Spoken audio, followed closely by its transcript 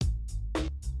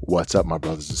What's up, my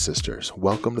brothers and sisters?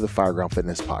 Welcome to the Fireground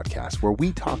Fitness Podcast, where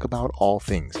we talk about all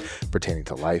things pertaining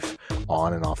to life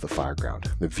on and off the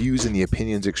fireground. The views and the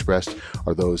opinions expressed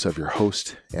are those of your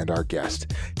host and our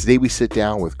guest. Today we sit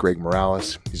down with Greg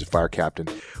Morales. He's a fire captain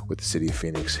with the city of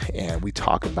Phoenix, and we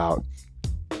talk about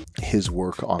his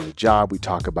work on the job. We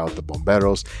talk about the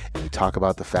bomberos, and we talk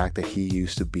about the fact that he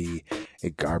used to be a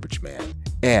garbage man,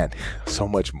 and so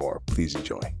much more. Please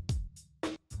enjoy.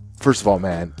 First of all,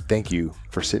 man, thank you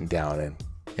for sitting down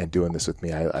and doing this with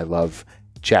me. I love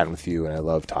chatting with you, and I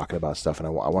love talking about stuff, and I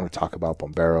want to talk about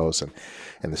bomberos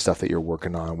and the stuff that you're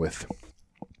working on with,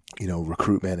 you know,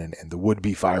 recruitment and the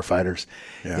would-be firefighters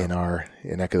in our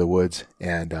neck of the woods.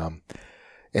 And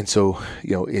so,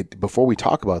 you know, before we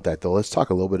talk about that, though, let's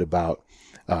talk a little bit about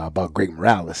Greg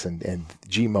Morales and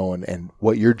GMO and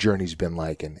what your journey's been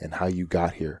like and how you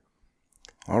got here.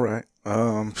 All right.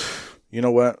 You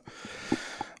know what?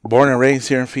 Born and raised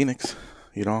here in Phoenix,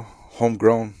 you know,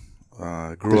 homegrown,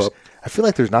 grew up. I feel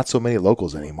like there's not so many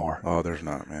locals anymore. Oh, there's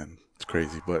not, man. It's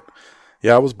crazy. But,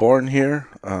 yeah, I was born here,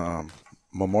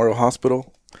 Memorial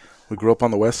Hospital. We grew up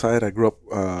on the west side. I grew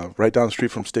up right down the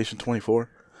street from Station 24,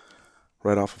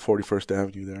 right off of 41st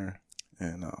Avenue there,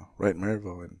 and right in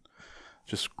Maryville. And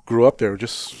just grew up there.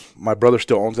 Just my brother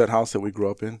still owns that house that we grew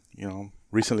up in, you know.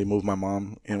 Recently moved my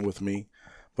mom in with me,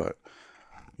 but,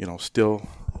 you know, still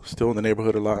in the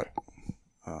neighborhood a lot.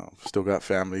 Still got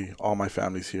family. All my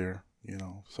family's here, you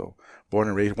know. So born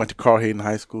and raised. Went to Carl Hayden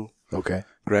High School. Okay.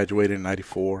 Graduated in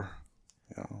 94.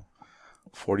 You know,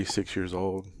 46 years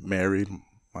old. Married.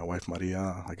 My wife,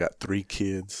 Maria. I got 3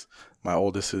 kids. My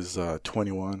oldest is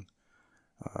 21.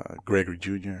 Gregory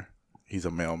Jr. He's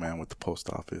a mailman with the post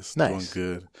office. Nice. Doing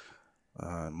good.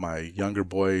 My younger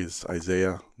boy is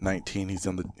Isaiah, 19. He's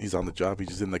on the job. He's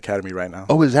just in the academy right now.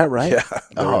 Oh, is that right? Yeah.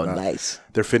 Oh, nice.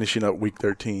 They're finishing up week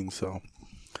 13. So,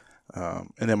 and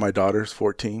then my daughter's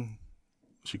 14.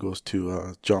 She goes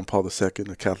to John Paul II,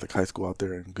 a Catholic high school out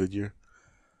there in Goodyear.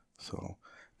 So,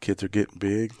 kids are getting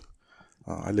big.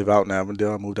 I live out in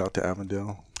Avondale. I moved out to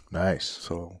Avondale. Nice.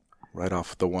 So, right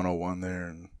off the 101 there,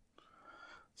 and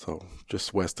so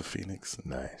just west of Phoenix.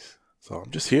 Nice. So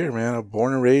I'm just here, man. I'm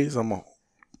born and raised. I'm a,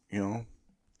 you know,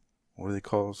 what do they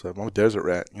call us? I'm a desert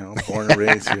rat, you know, born and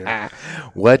raised here.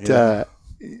 What,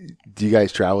 do you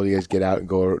guys travel? Do you guys get out and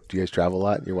go? Do you guys travel a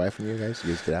lot? Your wife and you guys? Do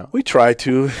you guys get out? We try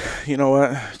to. You know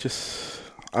what?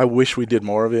 I wish we did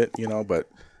more of it, you know, but,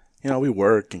 you know, we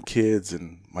work and kids,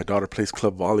 and my daughter plays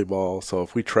club volleyball. So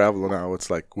if we travel now,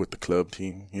 it's like with the club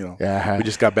team, you know. Yeah. We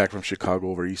just got back from Chicago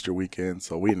over Easter weekend,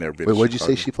 so we had never been Wait, to what did you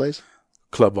Chicago. say she plays?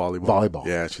 Club volleyball. Volleyball.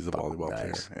 Yeah, she's a volleyball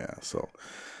Nice. player. Yeah, so.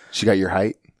 She got your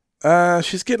height?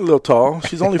 She's getting a little tall.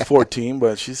 She's only 14,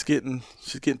 but she's getting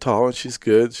tall, and she's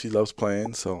good. She loves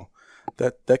playing, so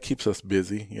that keeps us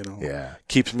busy, you know. Yeah.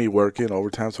 Keeps me working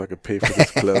overtime so I could pay for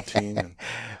this club team. And,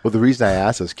 Well, the reason I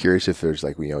asked, I was curious if there's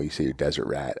like, you know, you say you're desert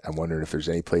rat. I'm wondering if there's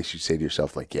any place you say to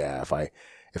yourself like, yeah,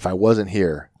 if I wasn't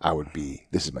here,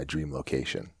 this is my dream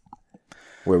location.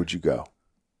 Where would you go?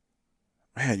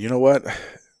 man, you know what?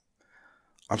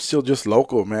 I'm still just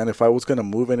local, man. If I was going to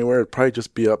move anywhere, it'd probably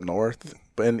just be up north.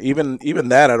 But and even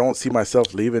that, I don't see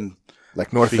myself leaving.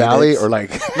 Like North Phoenix. Valley or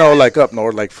like No, like up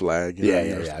north, like Flag.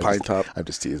 Yeah. Pine Top. I'm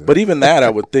just teasing. But even that,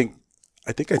 I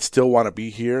think I'd still want to be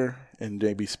here and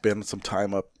maybe spend some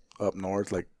time up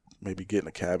north, like maybe get in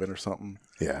a cabin or something.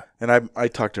 Yeah. And I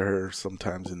talk to her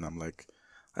sometimes, and I'm like,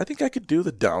 I think I could do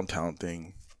the downtown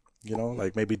thing, you know,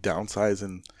 like maybe downsize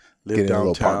and live Get in a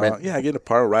little downtown. apartment. Yeah, get in an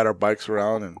apartment, ride our bikes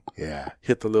around, and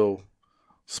hit the little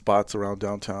spots around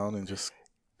downtown, and just.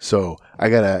 So I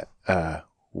got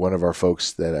one of our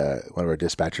folks that one of our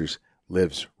dispatchers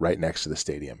lives right next to the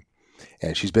stadium,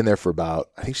 and she's been there for about,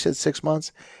 I think she said 6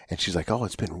 months, and she's like, oh,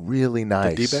 it's been really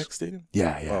nice. The D-back stadium?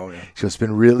 Yeah. Oh, yeah. So it's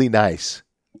been really nice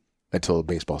until the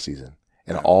baseball season,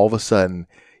 and all of a sudden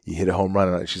you hit a home run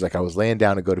on it. She's like, I was laying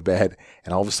down to go to bed,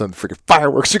 and all of a sudden freaking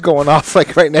fireworks are going off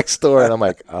like right next door, and I'm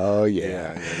like, oh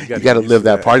yeah. You got to live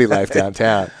that party life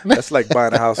downtown. That's like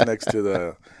buying a house next to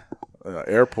the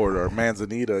airport or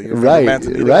Manzanita. Right.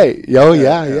 Manzanita? Right. Oh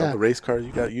yeah. The race cars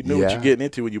you knew what you're getting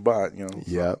into when you bought, you know.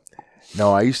 Yeah.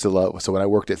 No, I used to love. So when I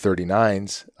worked at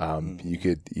 39s,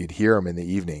 you'd hear them in the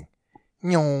evening.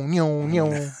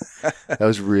 That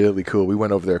was really cool. We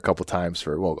went over there a couple times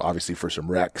obviously for some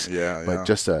wrecks. But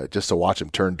just to watch them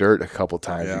turn dirt a couple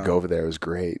times, you go over there. It was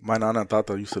great. My nana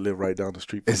Tata used to live right down the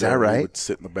street. Is that right? We would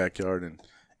sit in the backyard and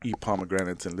eat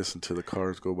pomegranates and listen to the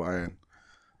cars go by and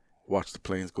watch the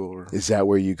planes go over. Is that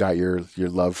where you got your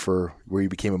love for, where you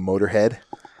became a motorhead?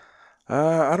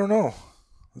 I don't know.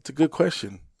 That's a good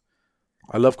question.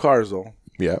 I love cars though.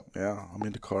 Yeah. Yeah, I'm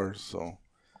into cars, so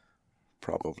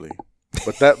probably.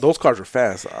 But those cars are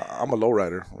fast. I'm a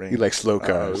lowrider. You like slow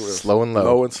cars, slow and low.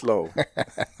 Low and slow.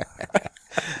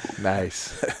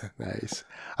 Nice.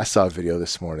 I saw a video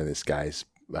this morning. This guy's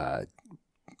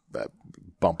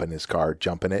bumping his car,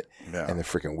 jumping it, and the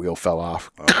freaking wheel fell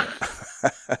off.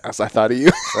 As I thought of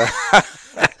you.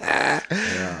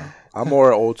 Yeah. I'm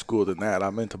more old school than that.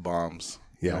 I'm into bombs.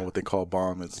 Yeah. You know what they call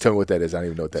bomb is. Tell me what that is. I don't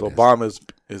even know what that is. So bomb is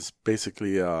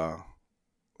basically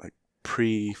like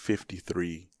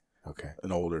pre-53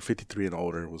 and older. 53 and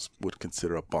older would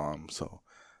consider a bomb. So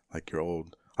like your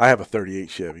old. I have a 38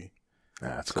 Chevy.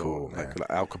 That's cool, man. Like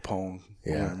Al Capone.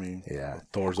 You know what I mean? Yeah.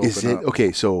 Doors open Is it up.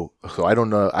 okay? So I don't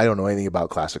know anything about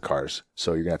classic cars.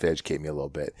 So you're gonna have to educate me a little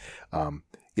bit.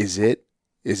 Is it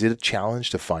a challenge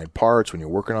to find parts when you're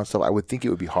working on stuff? I would think it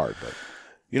would be hard, but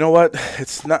you know what?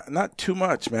 It's not too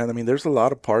much, man. I mean, there's a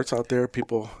lot of parts out there.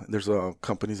 There's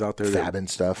companies out there fab and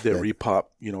stuff that repop,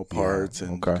 parts,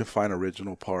 and okay. you can find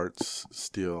original parts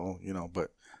still,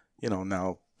 but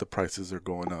now the prices are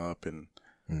going up, and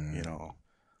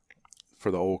for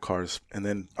the old cars. And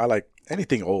then I like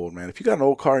anything old, man. If you got an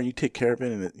old car and you take care of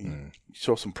it and you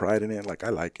show some pride in it, like I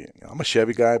like it. I'm a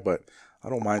Chevy guy, but I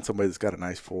don't mind somebody that's got a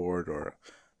nice Ford or a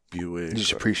Buick. You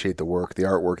just appreciate the work, the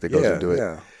artwork that goes into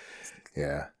it.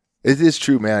 Yeah. It is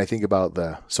true, man. I think about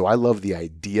so I love the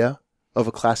idea of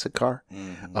a classic car.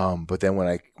 Mm-hmm. But then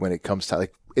when it comes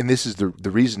to and this is the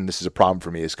reason this is a problem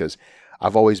for me is because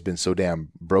I've always been so damn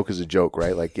broke as a joke,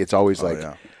 right? Like it's always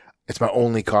it's my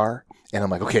only car. And I'm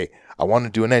like, okay, I want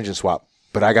to do an engine swap,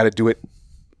 but I got to do it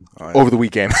over the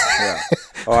weekend. Yeah.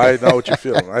 Oh, I know what you're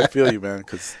feeling. I feel you, man,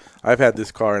 because I've had this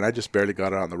car, and I just barely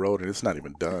got it on the road, and it's not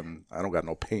even done. I don't got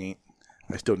no paint.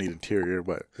 I still need interior,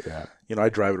 but, I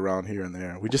drive it around here and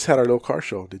there. We just had our little car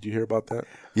show. Did you hear about that?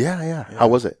 Yeah. How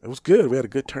was it? It was good. We had a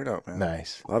good turnout, man.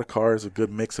 Nice. A lot of cars, a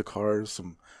good mix of cars,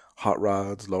 some hot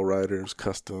rods, lowriders,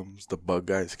 customs. The Bug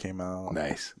guys came out.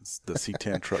 Nice. The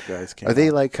C10 truck guys came out. Are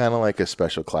they kind of like a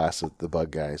special class of the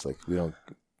Bug guys? Like they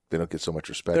don't get so much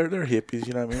respect. They're hippies,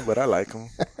 you know what I mean? But I like them.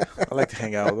 I like to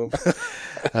hang out with them.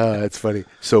 It's funny.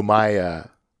 So my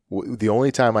the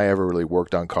only time I ever really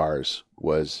worked on cars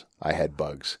was I had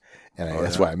Bugs, and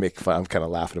that's why I make fun. I'm kind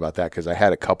of laughing about that because I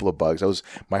had a couple of Bugs. That was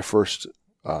my first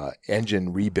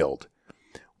engine rebuild.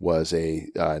 Was a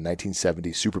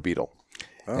 1970 Super Beetle.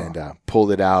 Oh. And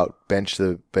pulled it out, benched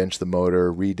the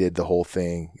motor, redid the whole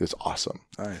thing. It was awesome.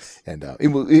 Nice. And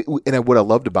and what I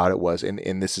loved about it was,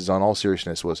 and this is on all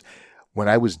seriousness, was when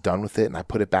I was done with it and I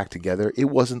put it back together, it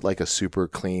wasn't like a super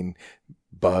clean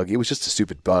Bug. It was just a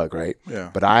stupid Bug, right?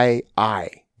 Yeah. But I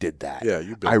did that. Yeah,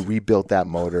 you I rebuilt that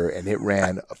motor and it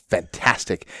ran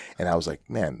fantastic. And I was like,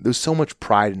 man, there's so much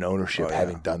pride and ownership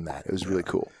having done that. It was really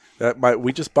cool.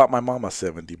 We just bought my mom a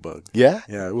 70 Bug. Yeah?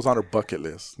 Yeah, it was on her bucket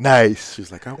list. Nice.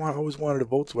 She's like, I always wanted a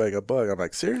Volkswagen Bug. I'm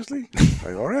like, seriously?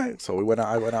 Like, all right. So I went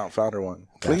out and found her one.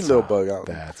 Clean little Bug out.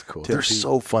 That's cool. They're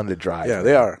so fun to drive. Yeah, man.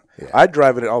 They are. Yeah. I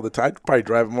drive it all the time. I'd probably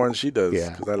drive it more than she does.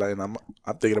 Yeah. Because I'm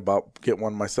thinking about getting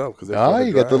one myself. You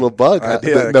got the little Bug.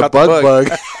 The bug.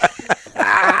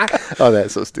 Oh,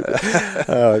 that's so stupid.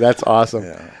 Oh, that's awesome.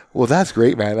 Yeah. Well, that's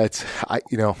great, man.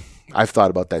 I've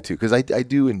thought about that too because I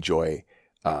do enjoy.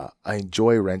 I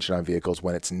enjoy wrenching on vehicles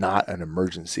when it's not an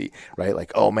emergency, right?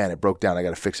 Like, oh man, it broke down. I got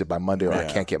to fix it by Monday or I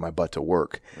can't get my butt to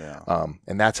work. Yeah.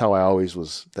 And that's how I always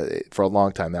was for a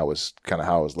long time. That was kind of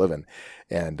how I was living.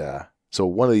 And, so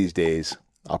one of these days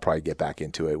I'll probably get back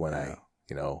into it when I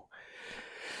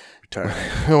retire.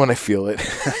 When I feel it.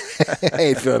 I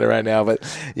ain't feeling it right now, but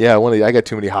yeah, I got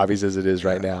too many hobbies as it is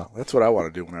right now. That's what I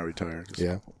want to do when I retire.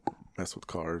 Just mess with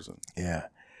cars. Yeah.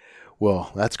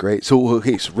 Well, that's great. So,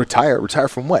 okay, so retire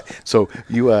from what? So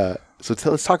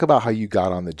let's talk about how you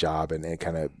got on the job and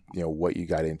kind of, what you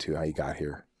got into, how you got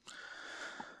here.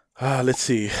 Let's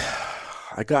see.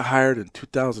 I got hired in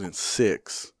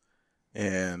 2006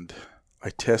 and I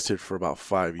tested for about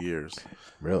 5 years.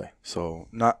 Really? So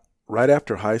not right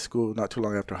after high school, not too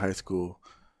long after high school,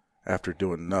 after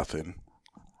doing nothing,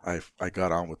 I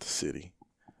got on with the city.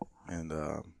 And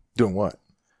doing what?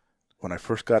 When I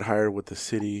first got hired with the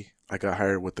city, I got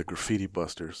hired with the Graffiti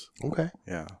Busters. Okay.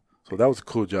 Yeah. So that was a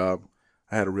cool job.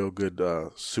 I had a real good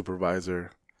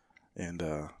supervisor, and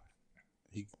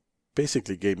he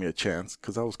basically gave me a chance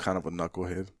because I was kind of a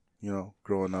knucklehead,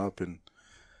 growing up. And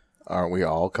aren't we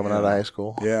all coming out of high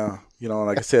school? Yeah.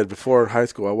 Like I said, before high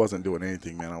school, I wasn't doing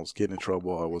anything, man. I was getting in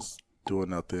trouble. I was doing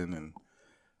nothing,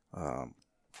 and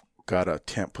got a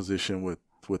temp position with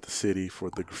the city for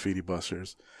the Graffiti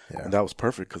Busters. Yeah. And that was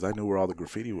perfect because I knew where all the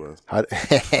graffiti was.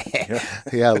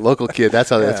 Yeah, local kid. That's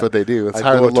what they do. It's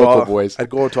hire the local boys. I'd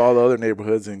go into all the other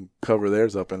neighborhoods and cover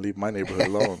theirs up and leave my neighborhood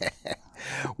alone.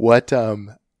 What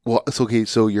Well, it's okay.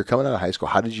 So you're coming out of high school.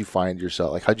 How did you find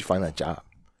yourself? Like, how did you find that job?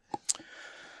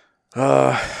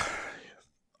 I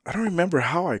don't remember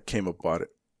how I came about it,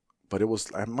 but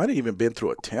I might have even been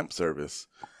through a temp service,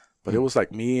 but it was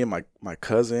like me and my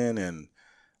cousin and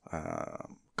a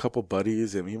couple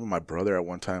buddies and even my brother at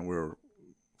one time. We were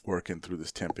working through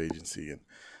this temp agency,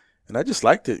 and I just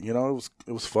liked it. It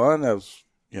was fun. I was,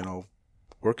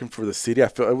 working for the city. I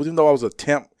felt, even though I was a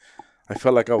temp, I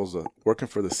felt like I was working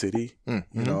for the city,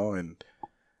 and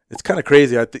it's kind of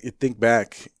crazy. I think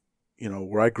back,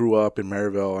 where I grew up in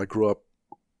Maryville. I grew up,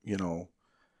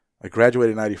 I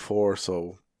graduated in 94.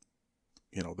 So,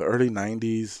 the early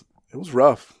 90s, it was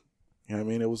rough. You know what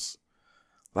I mean? It was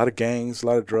a lot of gangs, a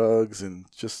lot of drugs, and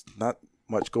just not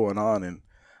much going on. And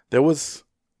there was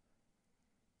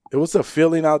a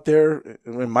feeling out there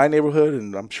in my neighborhood,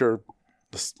 and I'm sure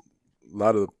a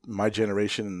lot of my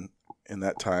generation in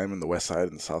that time in the west side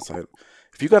and the south side,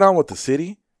 if you got on with the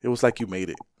city, it was like you made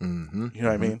it. Mm-hmm. You know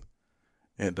what I mean?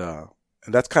 And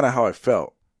that's kind of how I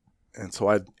felt. And so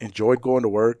I enjoyed going to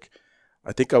work.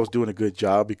 I think I was doing a good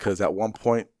job because at one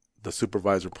point the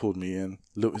supervisor pulled me in.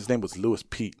 His name was Louis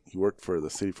Pete. He worked for the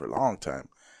city for a long time.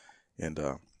 And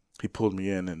he pulled me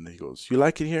in and he goes, "You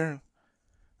like it here?"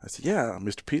 I said, "Yeah,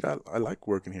 Mr. Pete, I like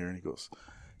working here." And he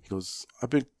goes, "I've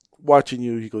been watching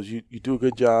you." He goes, you do a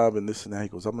good job and this and that. He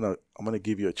goes, I'm gonna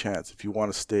give you a chance if you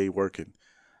want to stay working.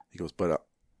 He goes, "But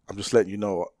I'm just letting you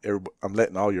know, I'm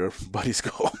letting all your buddies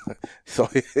go." So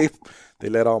they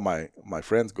let all my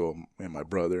friends go and my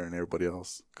brother and everybody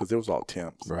else because it was all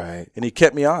temps. Right. And he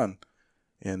kept me on,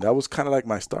 and that was kind of like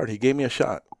my start. He gave me a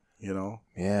shot, Yeah.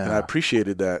 And I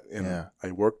appreciated that. And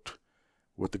I worked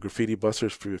with the graffiti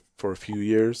busters for a few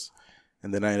years,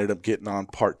 and then I ended up getting on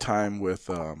part-time with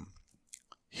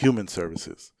human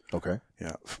services. Okay.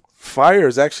 Yeah. Fire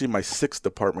is actually my 6th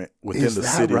department within the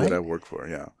city right? that I work for.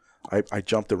 Yeah. I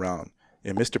jumped around,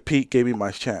 and Mr. Pete gave me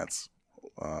my chance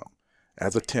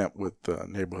as a temp with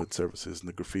neighborhood services and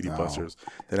the graffiti busters.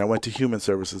 Then I went to human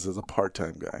services as a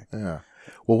part-time guy. Yeah.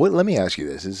 Well, let me ask you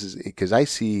this. This is because I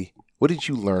see, what did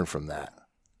you learn from that?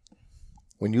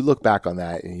 When you look back on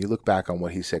that and you look back on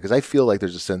what he said, because I feel like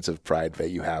there's a sense of pride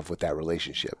that you have with that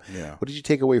relationship. Yeah. What did you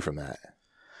take away from that?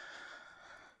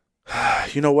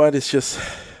 You know what? It's just,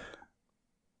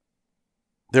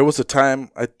 there was a time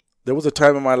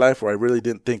in my life where I really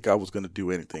didn't think I was going to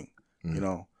do anything.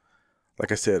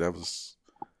 Like I said,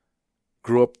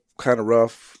 grew up kind of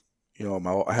rough.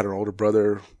 I had an older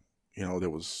brother. There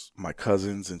was my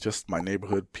cousins and just my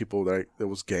neighborhood people there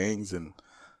was gangs and,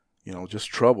 just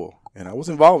trouble. And I was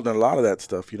involved in a lot of that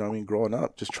stuff, growing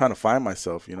up, just trying to find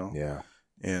myself, Yeah.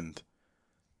 And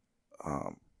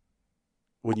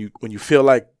when you feel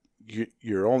like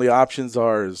your only options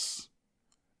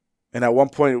and at one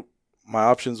point my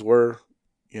options were,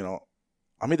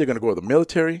 I'm either going to go to the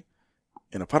military,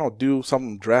 and if I don't do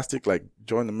something drastic like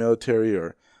join the military,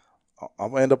 or I'm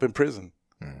going to end up in prison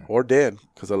or dead,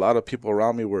 because a lot of people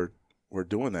around me were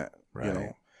doing that,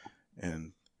 Right.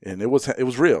 And it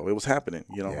was real. It was happening.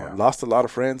 I lost a lot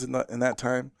of friends in that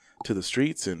time to the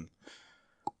streets, and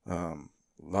a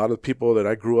lot of people that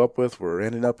I grew up with were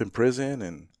ending up in prison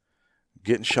and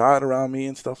getting shot around me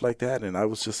and stuff like that. And I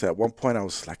was just, at one point, I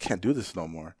was like, I can't do this no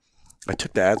more. I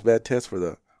took the ASVAB test for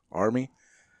the Army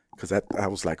because I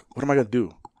was like, what am I going to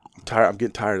do? I'm tired. I'm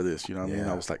getting tired of this. You know what I mean?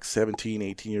 I was like 17,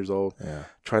 18 years old,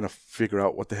 trying to figure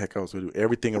out what the heck I was going to do.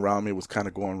 Everything around me was kind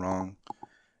of going wrong.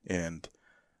 And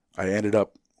I ended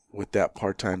up with that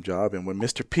part-time job. And when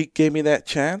Mr. Pete gave me that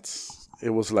chance,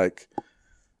 it was like,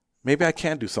 maybe I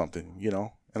can do something,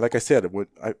 And like I said,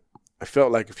 I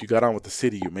felt like if you got on with the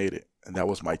city, you made it. And that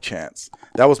was my chance.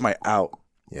 That was my out,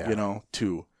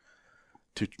 to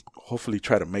hopefully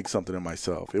try to make something of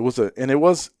myself. It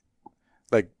was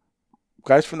like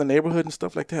guys from the neighborhood and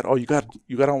stuff like that. Oh, you got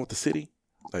on with the city?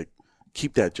 Like,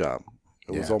 keep that job.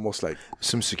 It was almost like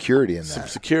some security in that. Some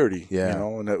security,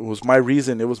 and it was my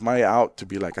reason. It was my out to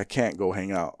be like, I can't go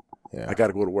hang out. Yeah. I got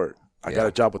to go to work. I got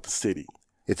a job with the city.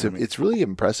 It's really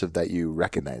impressive that you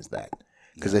recognize that,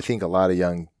 because I think a lot of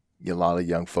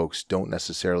young folks don't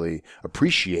necessarily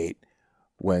appreciate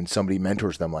when somebody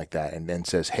mentors them like that and then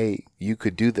says, "Hey, you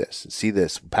could do this. See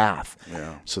this path."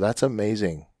 Yeah. So that's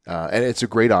amazing, and it's a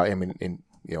great. I mean,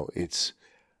 it's.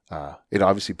 It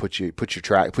obviously puts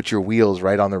your wheels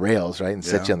right on the rails, right, and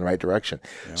sets you in the right direction.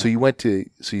 Yeah. So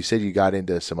you said you got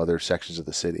into some other sections of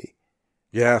the city.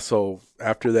 Yeah. So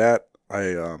after that,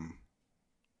 I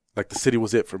like the city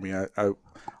was it for me.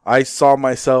 I saw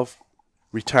myself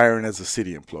retiring as a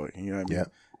city employee. You know what I mean?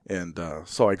 Yeah. And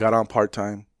so I got on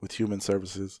part-time with human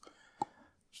services,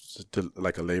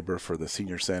 like a laborer for the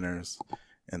senior centers.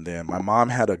 And then my mom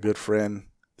had a good friend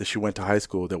that she went to high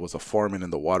school that was a foreman in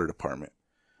the water department.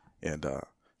 And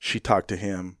she talked to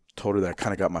him, told her that I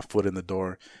kind of got my foot in the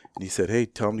door. And he said, hey,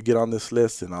 tell him to get on this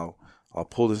list and I'll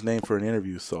pull his name for an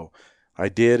interview. So I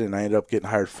did, and I ended up getting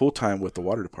hired full-time with the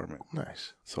water department.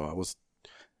 Nice. So I was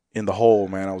in the hole,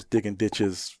 man. I was digging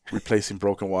ditches, replacing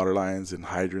broken water lines and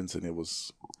hydrants, and it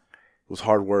was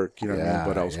hard work, you know what I mean?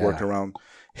 But I was working around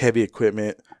heavy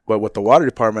equipment. But with the water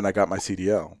department, I got my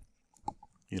CDL.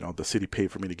 You know, the city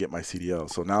paid for me to get my CDL.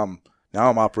 So now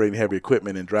I'm operating heavy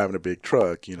equipment and driving a big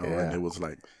truck, you know, and it was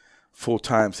like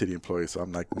full-time city employee. So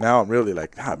I'm like, now I'm really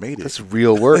like, I made it. That's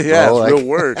real work, yeah, bro. it's real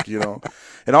work, you know.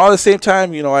 And all at the same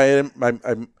time, you know, I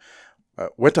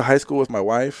went to high school with my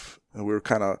wife, and we were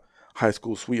kind of high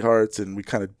school sweethearts, and we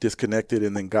kind of disconnected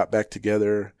and then got back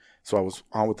together. So I was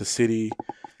on with the city.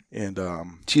 And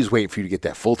she's waiting for you to get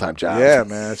that full-time job. Yeah,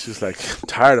 man. It's just like, I'm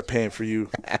tired of paying for you.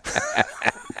 I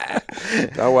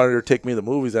wanted her to take me to the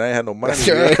movies, and I had no money.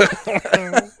 Right.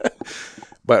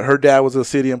 But her dad was a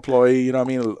city employee. You know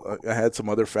what I mean? I had some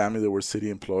other family that were city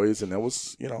employees, and that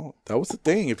was, you know, that was the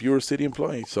thing if you were a city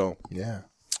employee. So yeah,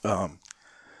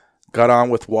 got on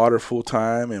with water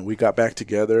full-time, and we got back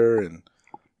together, and,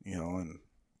 you know, and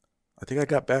I think I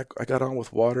got on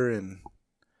with water in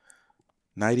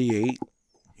 98.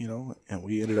 You know, and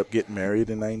we ended up getting married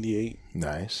in 98.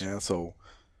 Nice. Yeah, so,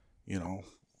 you know,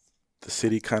 the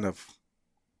city kind of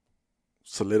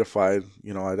solidified,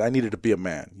 you know, I needed to be a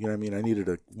man. You know what I mean? I needed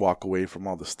to walk away from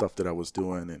all the stuff that I was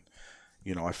doing. And,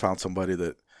 you know, I found somebody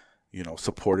that, you know,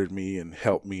 supported me and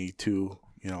helped me to,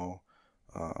 you know,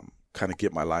 kind of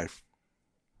get my life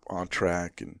on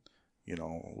track. And, you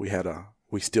know, we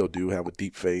still do have a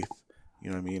deep faith, you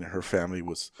know what I mean? And her family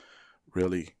was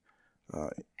really,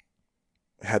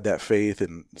 had that faith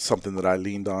and something that I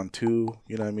leaned on too.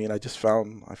 You know what I mean? I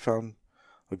found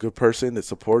a good person that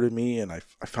supported me, and I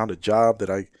found a job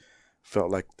that I felt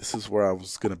like this is where I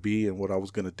was going to be and what I was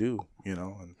going to do, you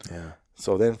know? And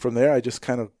so then from there, I just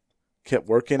kind of kept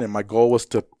working, and my goal was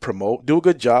to promote, do a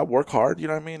good job, work hard, you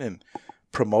know what I mean? And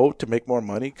promote to make more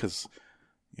money. 'Cause,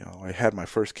 you know, I had my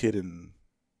first kid in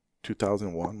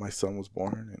 2001. My son was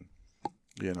born, and,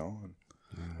 you know, and,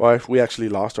 well, we actually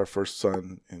lost our first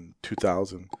son in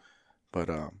 2000, but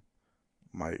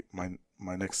my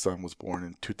next son was born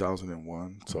in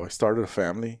 2001. So I started a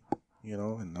family, you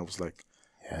know, and I was like,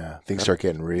 yeah, things start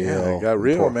getting real. Yeah, it got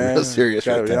real, man. Real serious,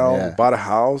 you know, we bought a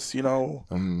house, you know.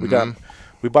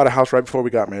 We bought a house right before we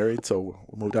got married, so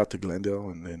we moved out to Glendale,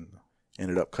 and then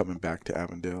ended up coming back to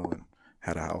Avondale and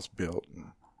had a house built. And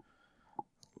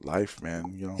life,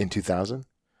 man, you know. In 2000?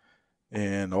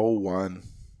 In 01.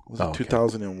 Was it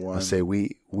 2001? I'll say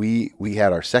we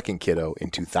had our second kiddo in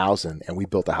 2000, and we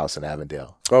built a house in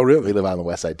Avondale. Oh, really? We live out on the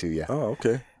west side too. Yeah. Oh,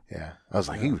 okay. Yeah. I was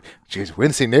like, geez, we're in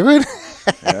the same neighborhood.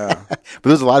 Yeah. But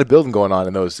there's a lot of building going on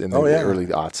in the early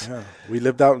aughts. Yeah. We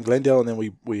lived out in Glendale, and then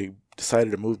we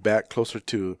decided to move back closer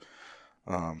to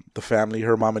the family.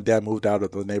 Her mom and dad moved out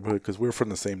of the neighborhood because we were from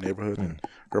the same neighborhood, and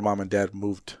her mom and dad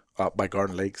moved up by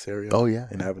Garden Lakes area. Oh, yeah.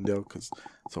 In Avondale.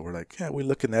 So we're like, yeah, we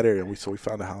look in that area. So we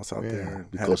found a house out there.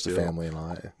 And close to family and all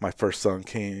that. My first son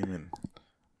came, and,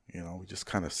 you know, we just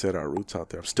kind of set our roots out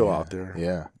there. I'm still out there.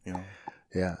 Yeah. You know.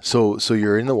 Yeah. So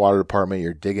you're in the water department,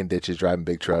 you're digging ditches, driving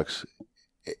big trucks.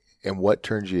 And what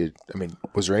turned you, I mean,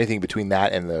 was there anything between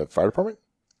that and the fire department?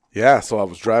 Yeah. So I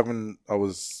was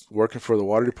working for the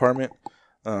water department.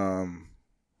 One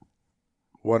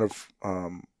of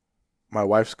my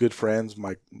wife's good friends,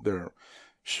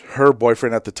 her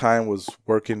boyfriend at the time was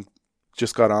working,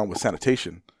 just got on with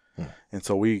sanitation. And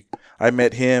so I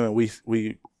met him, and we,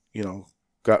 you know,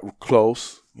 got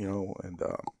close, you know, and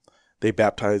they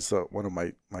baptized one of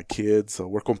my kids. So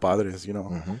we're compadres, you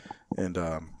know, and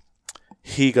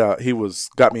he got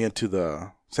me into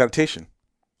the sanitation.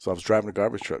 So I was driving a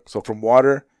garbage truck. So from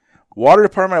water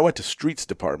department, I went to streets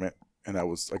department, and I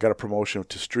got a promotion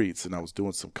to streets, and I was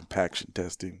doing some compaction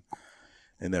testing.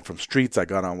 And then from streets, I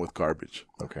got on with garbage.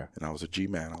 Okay. And I was a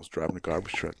G-man. I was driving a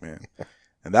garbage truck, man.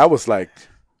 And that was like,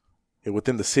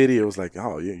 within the city, it was like,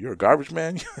 oh, yeah, you're a garbage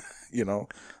man? You know,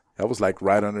 that was like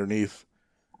right underneath.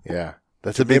 Yeah.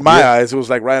 That's a big in my eyes, it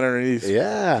was like right underneath.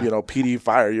 Yeah. You know, PD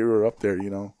fire. You were up there, you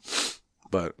know.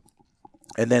 But,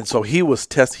 and then so he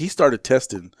started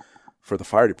testing for the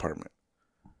fire department.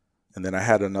 And then I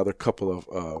had another couple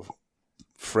of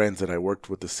friends that I worked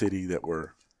with the city that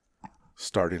were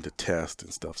starting to test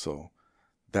and stuff. So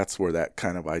that's where that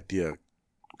kind of idea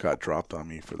got dropped on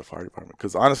me for the fire department.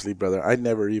 Because honestly, brother, it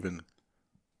never even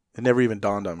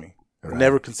dawned on me. Right. I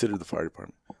never considered the fire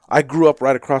department. I grew up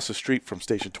right across the street from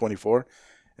Station 24,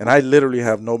 and I literally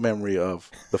have no memory of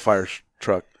the fire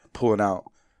truck pulling out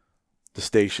the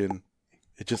station.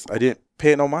 I didn't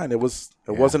pay it no mind. It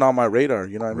wasn't on my radar.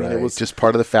 You know what I mean? Right. It was just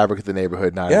part of the fabric of the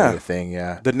neighborhood, not another thing.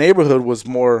 Yeah. The neighborhood was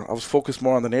more. I was focused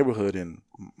more on the neighborhood and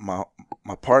my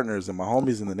partners and my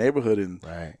homies in the neighborhood, and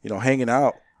hanging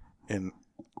out. And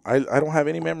I don't have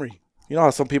any memory. You know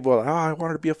how some people are like, I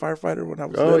wanted to be a firefighter when I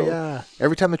was little. Oh, yeah.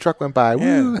 Every time the truck went by,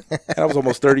 woo. And I was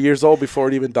almost 30 years old before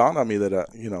it even dawned on me that,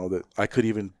 that I could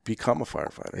even become a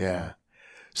firefighter. Yeah.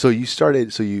 So you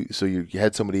started, so you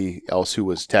had somebody else who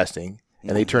was testing,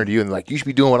 and they turned to you and like, you should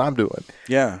be doing what I'm doing.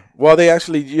 Yeah. Well, they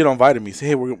actually, invited me. Say,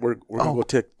 hey, we're going to go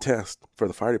take a test for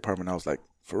the fire department. I was like,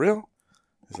 for real?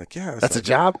 He's like, yeah. That's a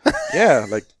job? Yeah.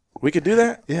 Like, we could do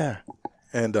that? Yeah.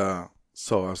 And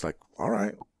so I was like, all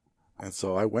right. And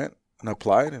so I went and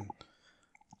applied and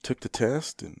took the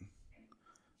test and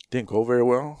didn't go very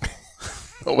well.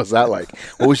 What was that like?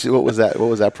 What was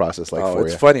that process like for you?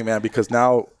 It's funny, man, because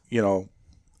now,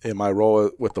 in my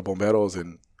role with the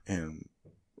Bomberos and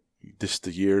just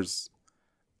the years,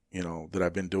 that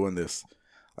I've been doing this,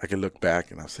 I can look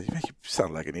back and I say, man, you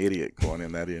sound like an idiot going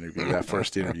in that interview, that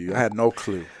first interview. I had no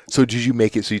clue. So did you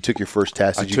make it? So you took your first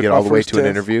test? Did you get all the way to an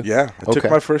interview? Yeah. I took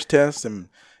my first test and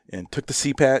took the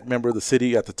CPAT. Remember, the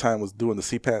city at the time was doing the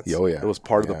CPATs. Oh, yeah. It was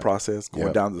part of the process,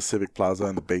 going down to the Civic Plaza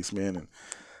in the basement. And,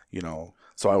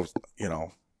 so I was,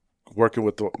 working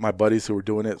with my buddies who were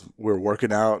doing it. We were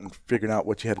working out and figuring out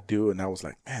what you had to do. And I was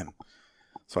like, man.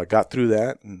 So I got through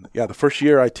that. And, the first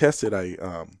year I tested, I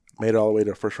made it all the way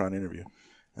to a first-round interview.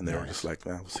 And they were just like,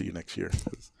 man, we'll see you next year.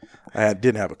 I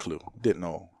didn't have a clue. Didn't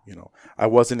know, I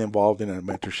wasn't involved in a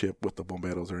mentorship with the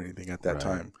Bomberos or anything at that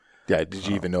time. Yeah. Did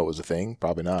you even know it was a thing?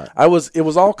 Probably not. It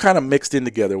was all kind of mixed in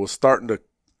together. It was starting to,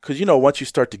 because, once you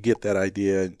start to get that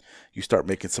idea and you start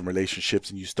making some relationships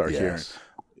and you start hearing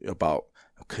about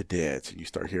cadets and you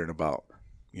start hearing about,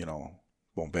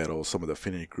 Bomberos, some of the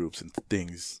affinity groups and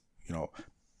things,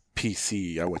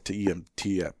 PC. I went to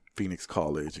EMT at Phoenix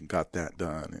College and got that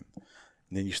done.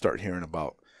 And then you start hearing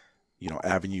about,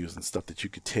 avenues and stuff that you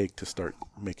could take to start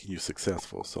making you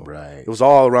successful. So it was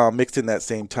all around mixed in that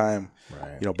same time,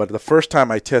 but the first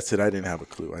time I tested, I didn't have a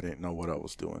clue. I didn't know what I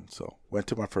was doing. So went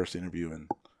to my first interview and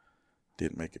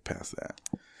didn't make it past that.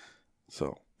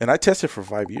 So, and I tested for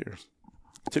 5 years.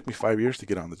 It took me 5 years to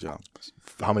get on the job.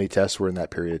 How many tests were in that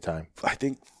period of time? I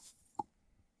think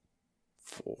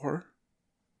 4.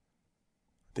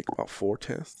 I think about 4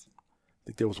 tests. I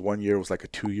think there was 1 year, it was like a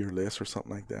 2-year list or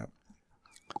something like that.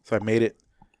 So I made it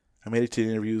to the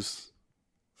interviews.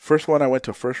 First one, I went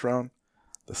to a first round.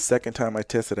 The second time I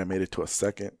tested, I made it to a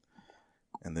second.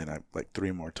 And then I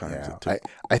 3 more times. Yeah.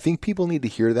 I think people need to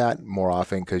hear that more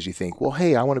often because you think, well,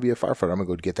 hey, I want to be a firefighter. I'm going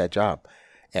to go get that job.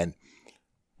 And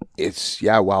it's,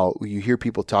 while you hear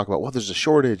people talk about, well, there's a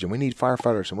shortage and we need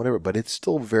firefighters and whatever, but it's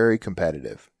still very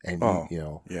competitive. And,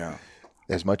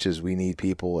 as much as we need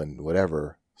people and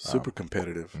whatever. Super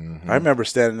competitive. Mm-hmm. I remember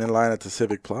standing in line at the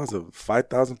Civic Plaza,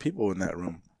 5,000 people in that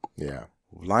room. Yeah.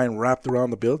 Line wrapped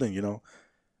around the building,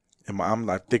 And I'm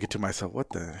like thinking to myself, what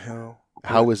the hell?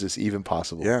 How is this even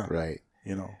possible? Yeah. Right.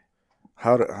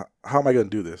 How am I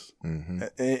going to do this? Mm-hmm.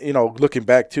 And, looking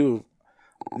back too,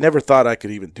 never thought I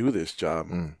could even do this job.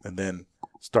 And then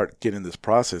start getting this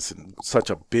process and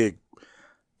such a big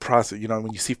process.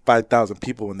 When you see 5,000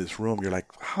 people in this room, you're like,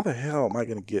 how the hell am I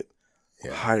going to get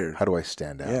hired? How do I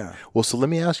stand out? Yeah. Well, so let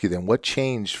me ask you then, what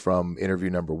changed from interview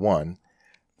number 1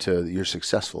 to your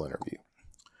successful interview?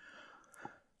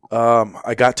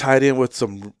 I got tied in with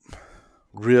some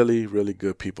really, really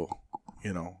good people.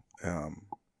 That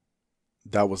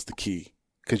was the key.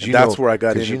 Because that's where I got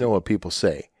in. Because you know what people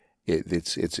say.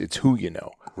 It's who you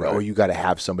know. Right. Or you got to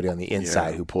have somebody on the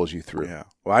inside who pulls you through. Yeah.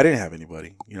 Well, I didn't have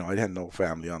anybody. I had no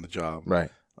family on the job. Right.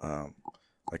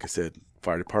 Like I said,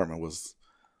 fire department was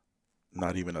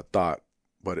not even a thought.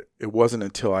 But it wasn't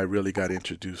until I really got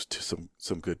introduced to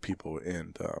some good people.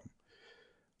 And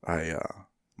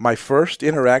my first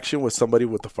interaction with somebody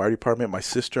with the fire department, my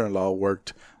sister-in-law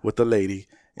worked with a lady,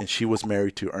 and she was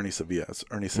married to Ernie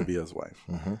Sevilla's wife.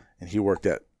 Mm-hmm. And he worked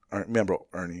at, remember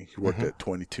Ernie, he worked at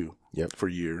 22 for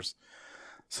years.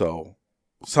 So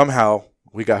somehow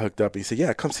we got hooked up. He said,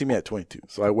 yeah, come see me at 22.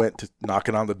 So I went to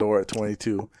knocking on the door at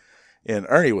 22. And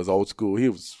Ernie was old school. He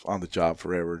was on the job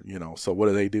forever, So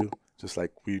what do? Just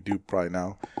like we do probably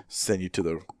now, send you to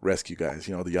the rescue guys,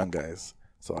 the young guys.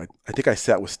 So I think I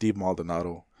sat with Steve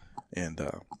Maldonado, and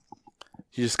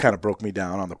he just kind of broke me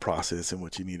down on the process and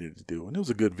what you needed to do. And it was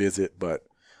a good visit, but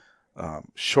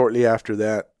shortly after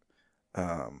that,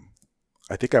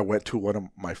 I think I went to one of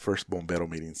my first Bombero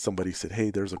meetings. Somebody said, hey,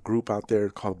 there's a group out there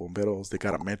called Bomberos. They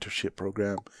got a mentorship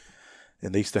program.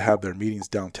 And they used to have their meetings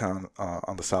downtown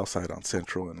on the south side on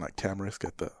Central and like Tamarisk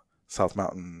at the South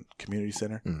Mountain Community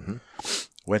Center. Mm-hmm.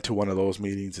 went to one of those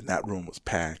meetings, and that room was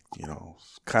packed,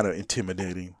 kind of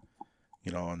intimidating,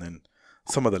 and then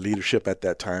some of the leadership at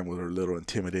that time were a little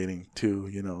intimidating too,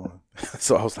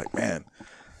 So I was like, man,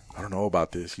 I don't know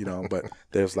about this, but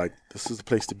there's like, this is the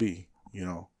place to be,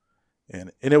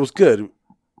 and it was good.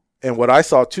 And what I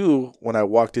saw too, when I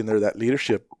walked in there, that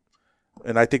leadership,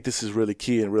 and I think this is really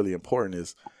key and really important,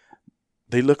 is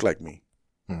they look like me.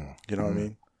 You know what I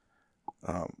mean?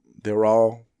 They were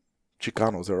all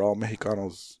Chicanos. They were all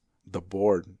Mexicanos, the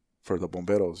board for the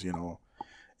Bomberos,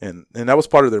 And that was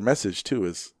part of their message too,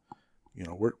 is,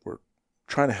 we're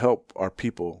trying to help our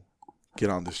people get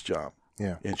on this job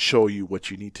and show you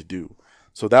what you need to do.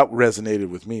 So that resonated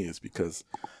with me, is because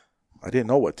I didn't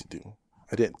know what to do.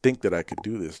 I didn't think that I could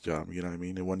do this job, you know what I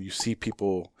mean? And when you see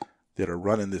people that are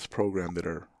running this program that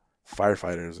are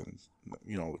firefighters, and,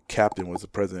 Captain was the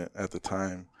president at the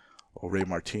time, Ray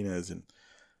Martinez, and,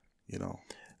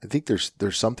 I think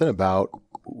there's something about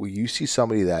when you see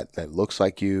somebody that looks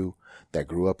like you, that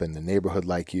grew up in the neighborhood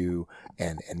like you,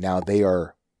 and now they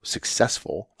are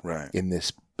successful in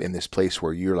this place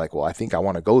where you're like, well, I think I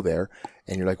want to go there.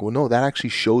 And you're like, well, no, that actually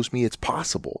shows me it's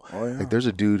possible. Oh, yeah. Like, there's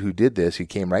a dude who did this. He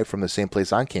came right from the same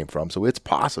place I came from. So it's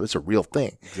possible. It's a real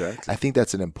thing. Exactly. I think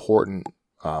that's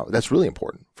that's really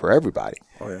important for everybody.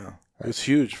 Oh, yeah. It was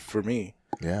huge for me.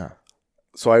 Yeah.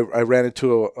 So I ran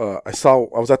into I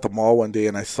was at the mall one day,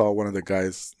 and I saw one of the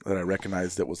guys that I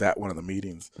recognized that was at one of the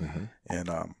meetings, and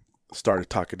started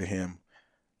talking to him.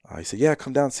 He said, yeah,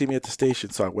 come down and see me at the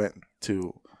station. So I went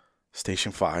to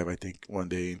Station 5, I think, one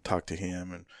day, and talked to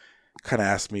him, and kind of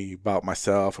asked me about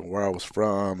myself and where I was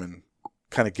from, and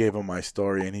kind of gave him my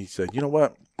story. And he said, you know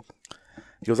what?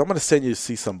 He goes, I'm going to send you to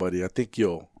see somebody. I think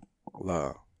you'll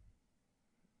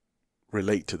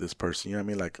relate to this person. You know what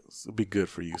I mean? Like, it'll be good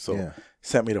for you. So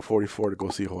sent me to 44 to go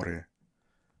see Jorge.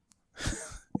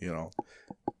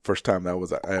 First time I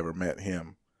ever met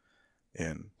him.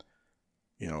 And,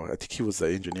 I think he was the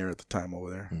engineer at the time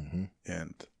over there.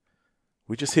 And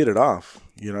we just hit it off,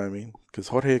 you know what I mean? Because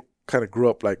Jorge kind of grew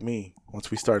up like me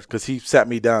once we started, because he sat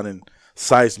me down and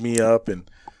sized me up, and,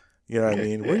 you know what I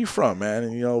mean? Where are you from, man?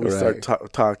 And, we started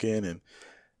talking, and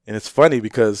it's funny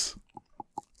because,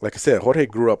 like I said, Jorge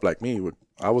grew up like me.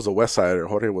 I was a West Sider.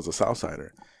 Jorge was a South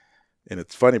Sider. And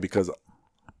it's funny because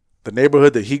the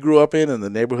neighborhood that he grew up in and the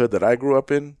neighborhood that I grew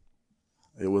up in,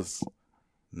 it was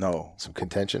some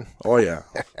contention. Oh, yeah.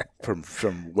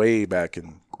 from way back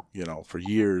in, for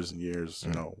years and years,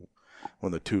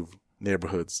 when the two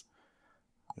neighborhoods,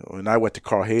 and I went to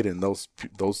Carl Hayden, those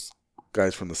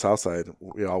guys from the South Side,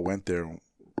 we all went there.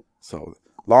 So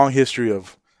long history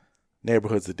of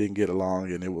neighborhoods that didn't get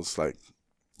along, and it was like,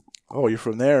 oh, you're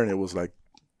from there, and it was like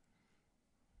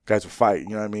guys would fight, you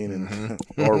know what I mean, and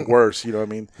or worse, you know what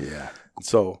I mean. Yeah. And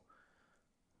so,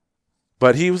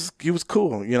 but he was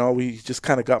cool, We just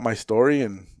kind of got my story,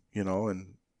 and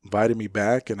and invited me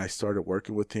back, and I started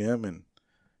working with him, and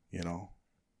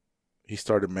he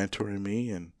started mentoring me,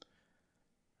 and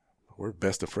we're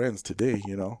best of friends today,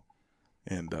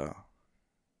 and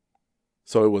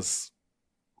so it was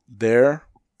there,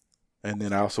 and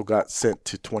then I also got sent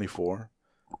to 24.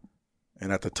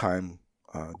 And at the time,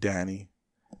 Danny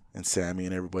and Sammy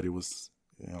and everybody was,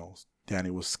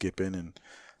 Danny was skipping, and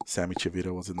Sammy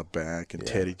Chavita was in the back, and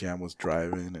Teddy Jam was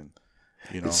driving, and,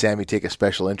 Did Sammy take a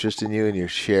special interest in you and your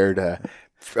shared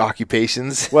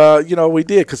occupations? Well, we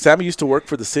did, because Sammy used to work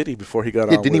for the city before he got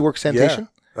on. Didn't he work sanitation?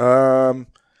 Yeah.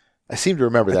 I seem to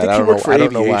remember that. I think he worked for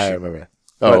aviation. Don't know why I remember that.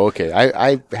 Oh, okay.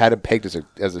 I had him pegged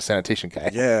as a sanitation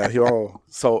guy. Yeah.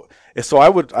 So I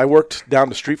worked down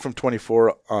the street from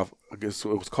 24. I guess it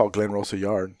was called Glen Rosa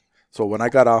Yard. So when I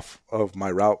got off of my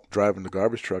route driving the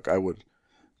garbage truck, I would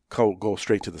go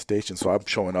straight to the station. So I'm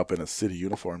showing up in a city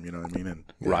uniform, you know what I mean, and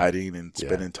riding and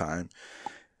spending time.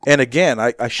 And again,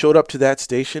 I showed up to that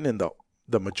station, and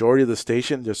the majority of the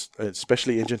station, just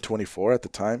especially Engine 24 at the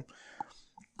time,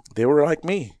 they were like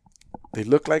me. They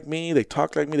looked like me. They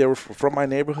talked like me. They were from my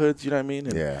neighborhoods, you know what I mean?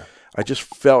 And I just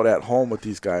felt at home with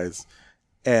these guys.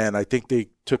 And I think they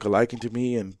took a liking to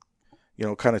me, and,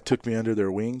 kind of took me under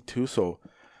their wing too. So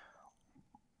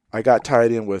I got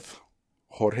tied in with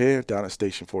Jorge down at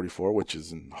Station 44, which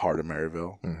is in heart of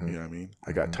Maryville. You know what I mean?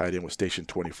 I got tied in with Station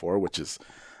 24, which is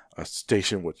a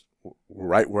station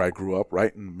right where I grew up,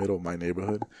 right in the middle of my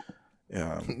neighborhood.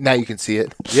 Now you can see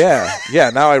it. Yeah.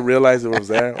 Now I realized it was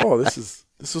there. Oh, this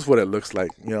is what it looks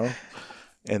like,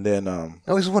 And then I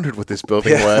always wondered what this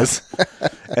building was.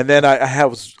 And then I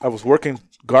was working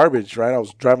garbage, right? I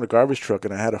was driving a garbage truck,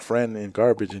 and I had a friend in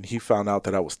garbage, and he found out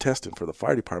that I was testing for the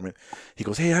fire department. He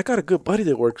goes, "Hey, I got a good buddy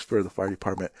that works for the fire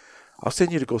department. I'll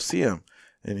send you to go see him."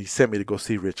 And he sent me to go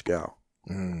see Rich Gal.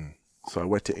 So I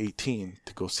went to 18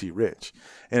 to go see Rich.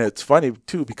 And it's funny,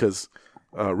 too, because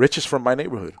Rich is from my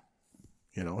neighborhood.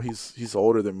 You know, he's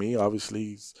older than me. Obviously,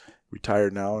 he's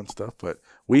retired now and stuff. But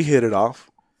we hit it off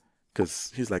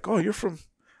because he's like, oh, you're from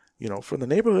the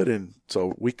neighborhood. And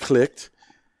so we clicked.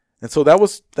 And so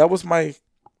those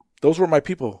were my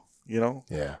people, you know.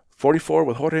 Yeah. 44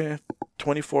 with Jorge,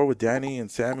 24 with Danny and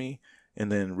Sammy,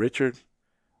 and then Richard,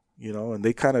 you know, and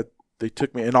they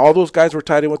took me. And all those guys were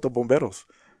tied in with the Bomberos.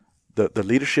 The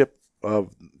leadership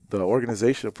of the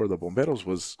organization for the Bomberos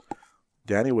was,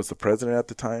 Danny was the president at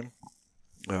the time.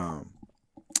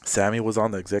 Sammy was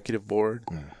on the executive board,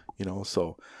 you know,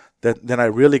 so then I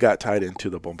really got tied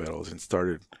into the Bomberos and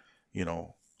started, you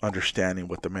know, understanding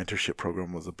what the mentorship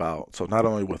program was about. So not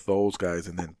only with those guys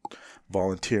and then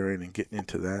volunteering and getting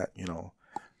into that, you know,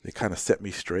 they kind of set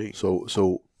me straight.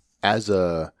 So as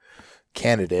a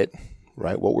candidate,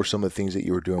 right, what were some of the things that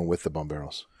you were doing with the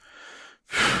Bomberos?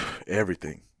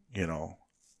 Everything, you know,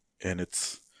 and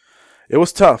it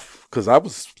was tough because I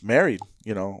was married,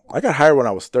 you know. I got hired when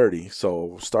I was 30,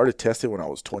 so started testing when I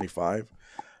was 25.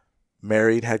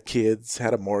 Married, had kids,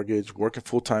 had a mortgage, working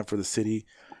full time for the city,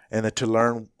 and then to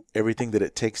learn everything that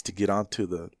it takes to get onto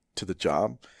the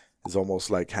job is almost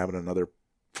like having another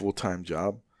full time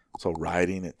job. So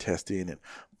riding and testing and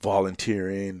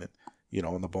volunteering, and you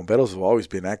know, and the Bomberos have always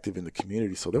been active in the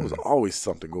community, so there was always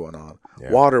something going on.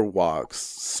 Yeah. Water walks,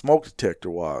 smoke detector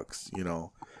walks, you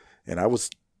know, and I was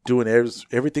doing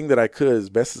everything that I could as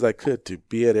best as I could to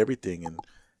be at everything and,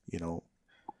 you know,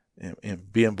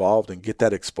 and be involved and get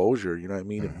that exposure, you know what I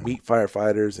mean, and meet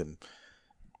firefighters and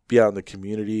be out in the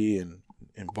community and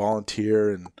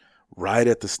volunteer and ride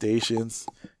at the stations.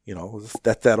 You know,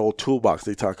 that's that old toolbox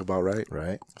they talk about, right?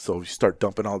 Right. So you start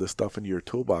dumping all this stuff into your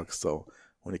toolbox. So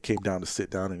when it came down to sit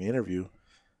down and interview, you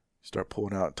start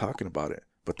pulling out and talking about it.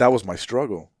 But that was my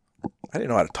struggle. I didn't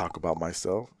know how to talk about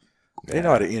myself. I didn't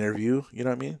know how to interview. You know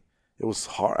what I mean? It was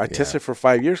hard. I tested for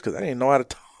 5 years because I didn't know how to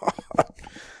talk.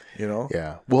 You know?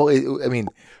 Yeah. Well, I mean,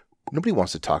 nobody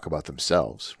wants to talk about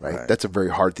themselves, right? That's a very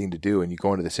hard thing to do. And you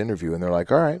go into this interview and they're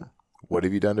like, all right, what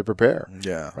have you done to prepare?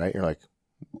 Yeah. Right? You're like,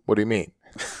 what do you mean?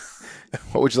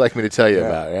 What would you like me to tell you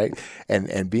about, right?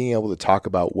 And being able to talk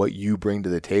about what you bring to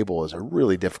the table is a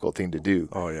really difficult thing to do.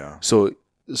 Oh, yeah. So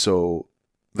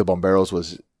the Bomberos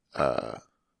was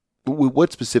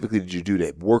what specifically did you do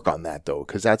to work on that, though?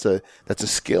 Because that's a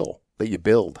skill that you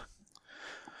build.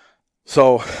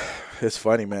 So it's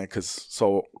funny, man, because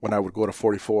when I would go to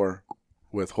 44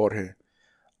 with Jorge,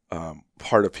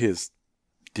 part of his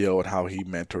deal and how he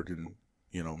mentored and,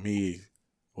 you know, me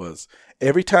was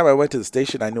every time I went to the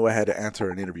station, I knew I had to answer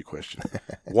an interview question.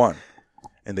 One.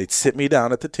 And they'd sit me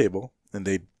down at the table and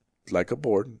they'd, like a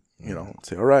board, you know,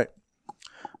 say, all right,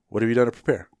 what have you done to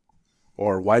prepare?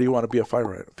 Or why do you want to be a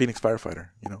Phoenix firefighter,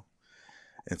 you know?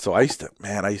 And so I used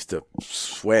to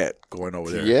sweat going over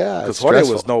there. Yeah. Because Jorge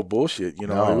was no bullshit, you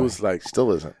know. No, it was like.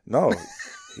 Still isn't. No.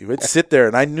 He would sit there,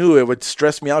 and I knew it would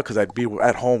stress me out because I'd be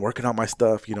at home working on my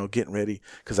stuff, you know, getting ready.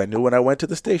 Because I knew when I went to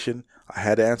the station, I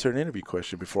had to answer an interview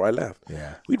question before I left.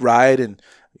 Yeah. We'd ride, and,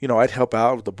 you know, I'd help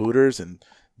out with the booters and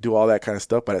do all that kind of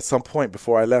stuff. But at some point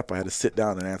before I left, I had to sit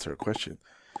down and answer a question.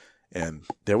 And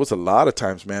there was a lot of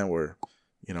times, man, where,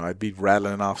 you know, I'd be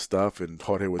rattling off stuff, and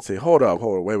Jorge would say, hold up,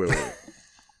 wait.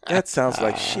 That sounds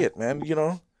like shit, man, you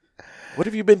know. What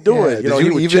have you been doing? Yeah, you know,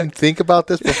 did you even think about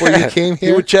this before you came here?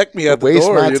 He would check me at the waste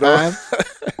door. My you time?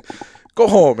 know? Go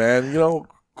home, man. You know,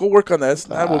 go work on that. That's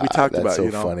not what we talked about. So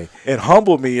you know, funny. And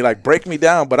humble me, like break me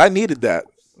down. But I needed that.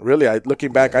 Really,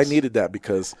 looking back, I needed that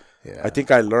because I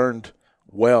think I learned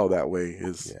well that way.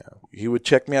 He would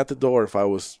check me at the door if I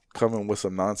was coming with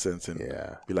some nonsense and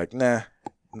be like, nah,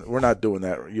 we're not doing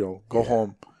that. You know, go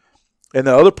home. And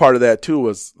the other part of that too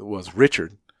was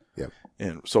Richard.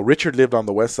 And so Richard lived on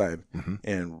the west side,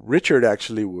 and Richard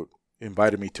actually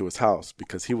invited me to his house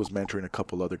because he was mentoring a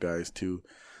couple other guys too.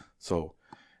 So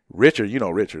Richard, you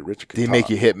know Richard could Did he make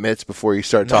you hit mitts before you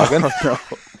start talking? No.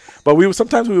 But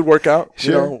sometimes we would work out.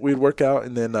 Sure. You know, we'd work out,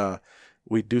 and then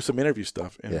we'd do some interview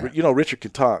stuff. And you know, Richard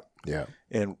could talk. Yeah.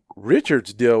 And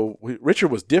Richard's deal, Richard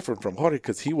was different from Jorge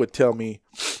because he would tell me.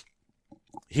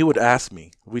 He would ask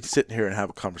me, we'd sit here and have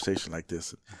a conversation like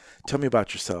this. Tell me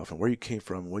about yourself and where you came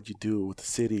from, and what you do with the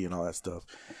city and all that stuff.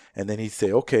 And then he'd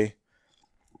say, okay,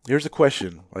 here's a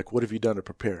question. Like, what have you done to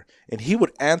prepare? And he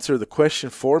would answer the question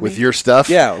for me. With your stuff?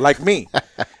 Yeah, like me.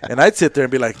 And I'd sit there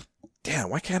and be like, damn,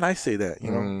 why can't I say that?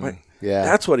 You know?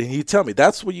 That's what he'd tell me.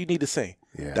 That's what you need to say.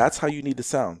 Yeah. That's how you need to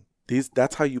sound.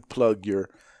 That's how you plug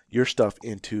your stuff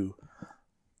into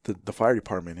the fire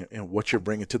department and what you're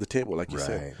bringing to the table, like you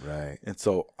said. Right. And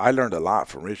so I learned a lot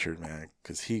from Richard, man,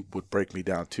 because he would break me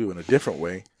down too in a different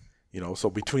way So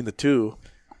between the two,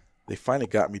 they finally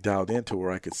got me dialed in to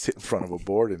where I could sit in front of a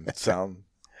board and sound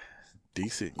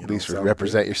decent. At least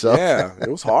represent yourself. Yeah, it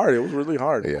was hard. It was really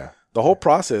hard. Yeah. The whole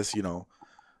process,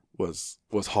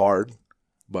 was hard,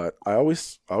 but I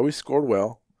always scored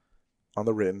well on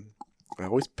the written. I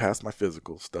always passed my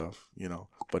physical stuff,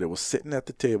 but it was sitting at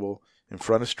the table in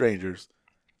front of strangers,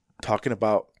 talking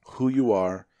about who you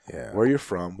are, where you're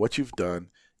from, what you've done,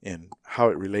 and how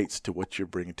it relates to what you're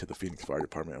bringing to the Phoenix Fire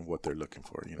Department and what they're looking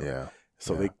for. Yeah.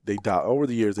 So they died over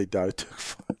the years. They died. It took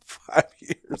 5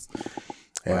 years.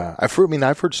 Yeah, I've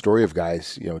heard story of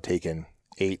guys, taking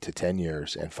 8 to 10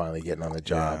 years and finally getting on the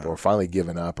job or finally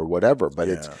giving up or whatever. But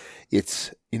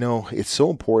it's so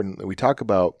important. We talk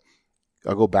about.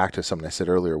 I'll go back to something I said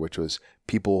earlier, which was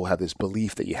people have this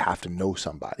belief that you have to know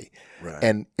somebody. Right.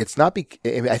 And it's not,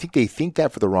 I think they think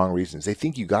that for the wrong reasons. They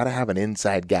think you got to have an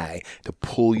inside guy to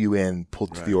pull you in, pull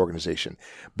to the organization.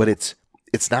 But it's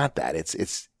not that.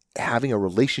 It's having a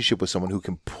relationship with someone who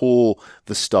can pull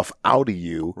the stuff out of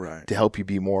you to help you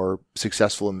be more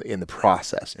successful in the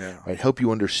process. Yeah. Right? Help you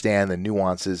understand the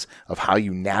nuances of how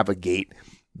you navigate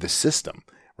the system.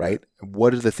 Right.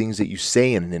 What are the things that you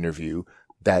say in an interview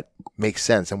that makes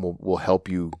sense and will help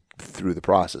you through the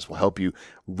process, will help you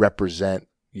represent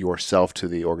yourself to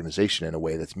the organization in a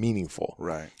way that's meaningful,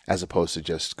 right? As opposed to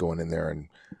just going in there and,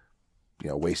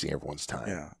 wasting everyone's time.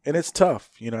 Yeah. And it's tough,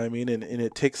 what I mean? And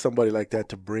it takes somebody like that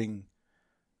to bring,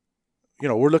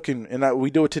 we're looking, and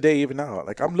we do it today even now.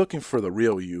 Like, I'm looking for the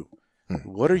real you.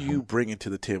 What are you bringing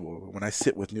to the table? When I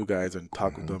sit with new guys and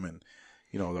talk with them and,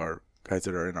 our guys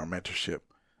that are in our mentorship,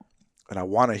 and I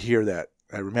want to hear that.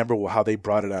 I remember how they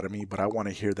brought it out of me, but I want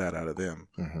to hear that out of them.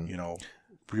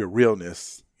 Your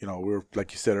realness. We're,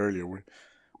 like you said earlier,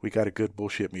 we got a good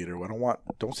bullshit meter.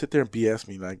 Don't sit there and BS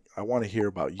me. Like, I want to hear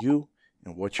about you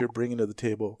and what you're bringing to the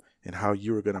table and how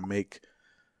you are going to make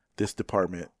this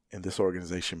department and this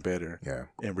organization better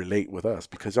and relate with us,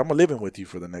 because I'm living with you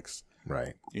for the next,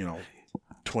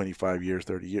 25 years,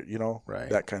 30 years,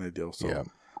 that kind of deal. So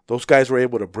those guys were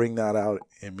able to bring that out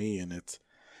in me, and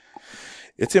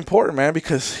it's important, man,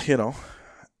 because,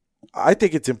 I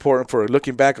think it's important for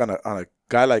looking back on a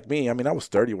guy like me. I mean, I was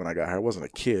 30 when I got here. I wasn't a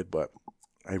kid, but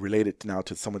I relate it now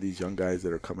to some of these young guys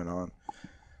that are coming on,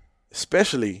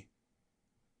 especially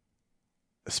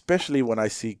when I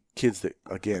see kids that,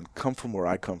 again, come from where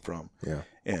I come from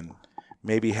and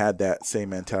maybe had that same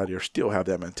mentality or still have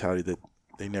that mentality that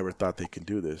they never thought they can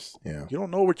do this. Yeah. You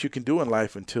don't know what you can do in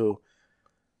life until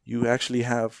you actually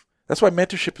have. That's why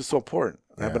mentorship is so important.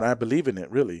 I believe in it,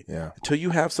 really. Yeah. Until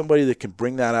you have somebody that can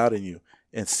bring that out in you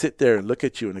and sit there and look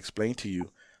at you and explain to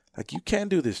you, like, you can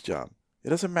do this job. It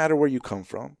doesn't matter where you come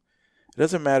from. It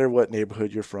doesn't matter what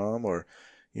neighborhood you're from or,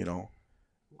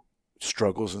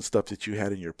 struggles and stuff that you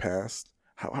had in your past.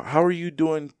 How are you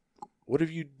doing? What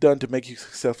have you done to make you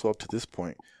successful up to this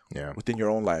point within your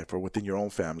own life or within your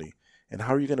own family? And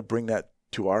how are you going to bring that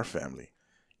to our family?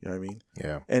 You know what I mean?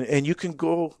 Yeah. And you can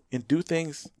go and do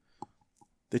things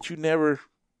that you never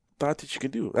thought that you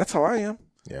could do. That's how I am.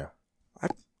 Yeah.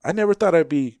 I never thought I'd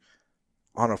be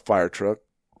on a fire truck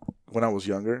when I was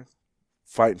younger,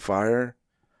 fighting fire,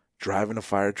 driving a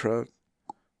fire truck,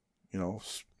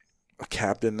 a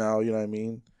captain now, you know what I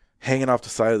mean? Hanging off the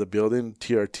side of the building,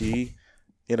 TRT,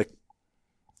 in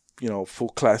a full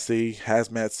Class A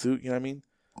hazmat suit, you know what I mean?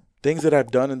 Things that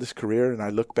I've done in this career, and I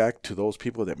look back to those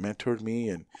people that mentored me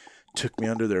and took me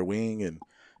under their wing and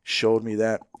showed me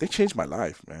that. They changed my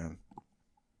life, man.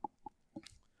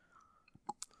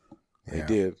 They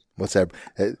did. What's that?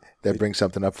 That brings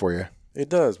something up for you. It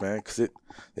does, man, because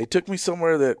they took me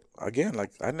somewhere that, again,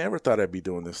 like, I never thought I'd be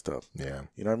doing this stuff. Yeah.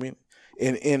 You know what I mean?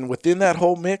 And within that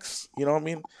whole mix, you know what I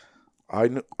mean?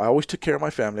 I always took care of my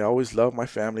family. I always loved my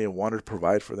family and wanted to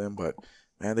provide for them. But,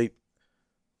 man,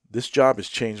 this job has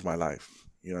changed my life.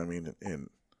 You know what I mean? And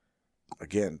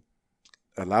again,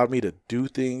 allowed me to do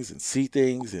things and see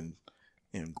things and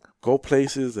go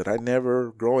places that I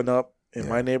never, growing up in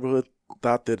my neighborhood,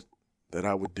 thought that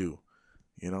I would do,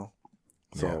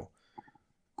 So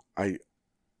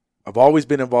I've always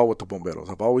been involved with the Bomberos.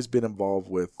 I've always been involved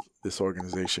with this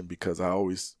organization because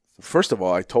first of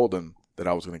all, I told them that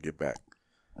I was going to get back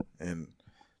and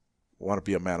want to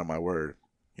be a man of my word,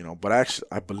 But actually,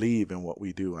 I believe in what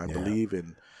we do. I believe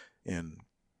in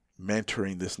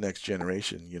mentoring this next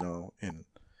generation, and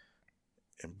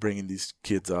bringing these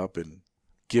kids up and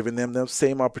giving them those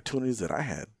same opportunities that I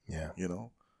had. Yeah.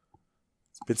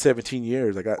 It's been 17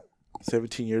 years. I got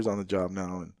 17 years on the job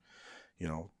now and,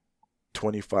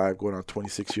 25 going on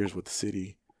 26 years with the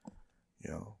city.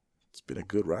 It's been a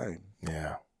good ride.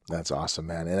 Yeah. That's awesome,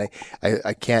 man. And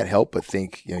I can't help but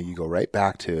think, you go right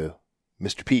back to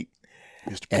Mr. Pete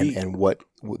Mr. Pete. And what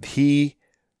he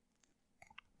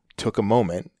took a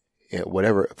moment,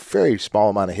 whatever, a very small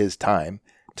amount of his time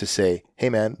to say, hey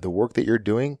man, the work that you're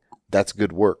doing, that's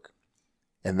good work.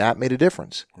 And that made a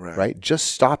difference, right? Just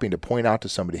stopping to point out to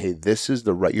somebody, hey, this is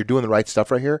you're doing the right stuff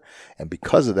right here. And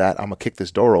because of that, I'm going to kick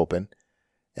this door open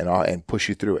and push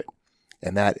you through it.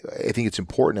 And that, I think it's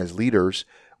important as leaders,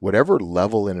 whatever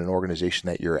level in an organization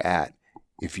that you're at,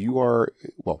 if you are,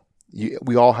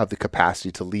 we all have the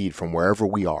capacity to lead from wherever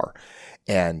we are.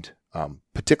 And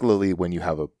particularly when you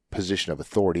have a position of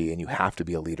authority and you have to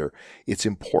be a leader, it's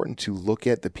important to look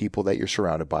at the people that you're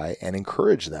surrounded by and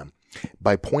encourage them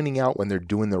by pointing out when they're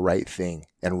doing the right thing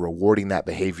and rewarding that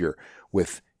behavior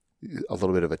with a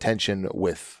little bit of attention,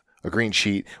 with a green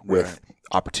sheet, with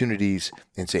opportunities,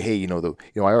 and say, hey,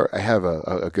 I have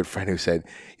a good friend who said,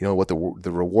 you know what the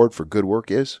reward for good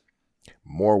work is?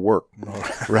 More work,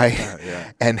 right?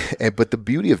 Yeah. And but the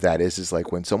beauty of that is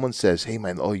like when someone says, hey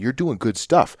man, you're doing good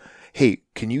stuff. Hey,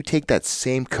 can you take that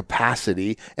same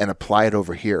capacity and apply it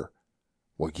over here?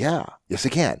 Well, yeah, yes, I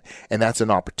can. And that's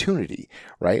an opportunity,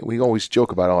 right? We always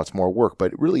joke about, it's more work,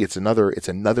 but really it's another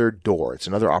door. It's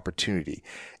another opportunity.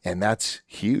 And that's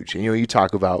huge. And, you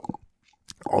talk about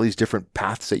all these different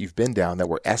paths that you've been down that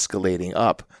were escalating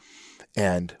up,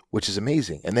 and which is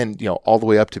amazing. And then, all the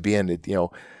way up to being,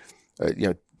 TRT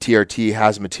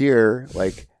hazmatier,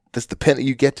 like that's the pen,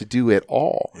 you get to do it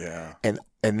all. Yeah.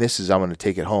 And this is, I'm going to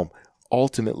take it home.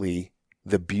 Ultimately,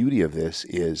 the beauty of this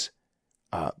is,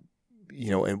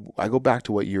 and I go back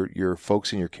to what your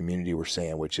folks in your community were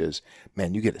saying, which is,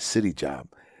 man, you get a city job.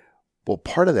 Well,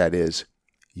 part of that is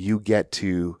you get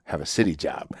to have a city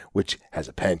job, which has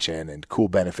a pension and cool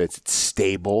benefits. It's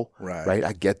stable, right?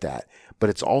 I get that. But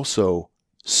it's also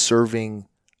serving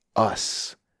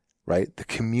us, right? The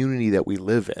community that we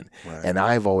live in. Right. And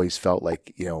I've always felt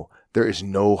like, there is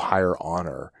no higher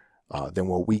honor than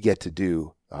what we get to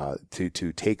do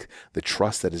to take the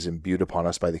trust that is imbued upon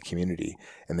us by the community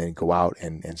and then go out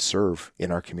and serve in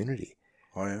our community.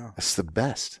 Oh yeah. It's the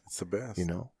best. It's the best.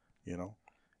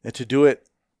 And to do it,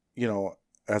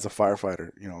 as a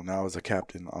firefighter, now as a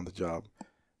captain on the job,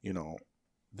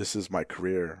 this is my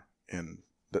career and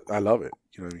I love it.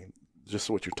 Just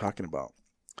what you're talking about.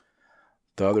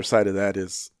 The other side of that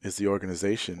is the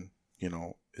organization,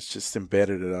 it's just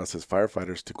embedded in us as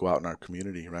firefighters to go out in our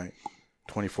community, right?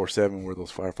 24/7, we're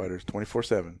those firefighters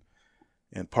 24/7.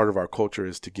 And part of our culture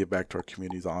is to give back to our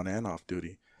communities on and off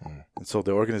duty. And so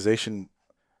the organization,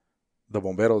 the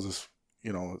Bomberos,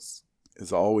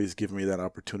 is always giving me that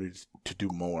opportunity to do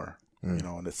more,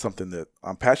 and it's something that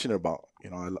I'm passionate about.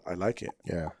 I like it.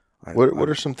 Yeah. What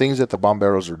are some things that the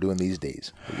Bomberos are doing these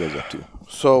days? What are you guys up to?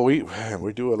 So we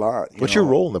do a lot. What's your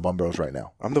role in the Bomberos right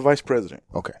now? I'm the vice president.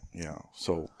 Okay. Yeah.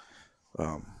 So,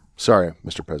 sorry,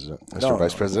 Mr. President, Mr.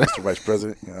 Vice President, Mr. Vice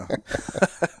President. Yeah.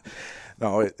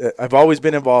 No, I've always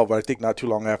been involved. But I think not too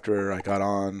long after I got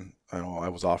on, I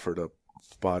was offered a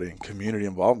spot in community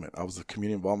involvement. I was the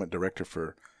community involvement director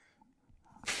for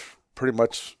pretty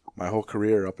much my whole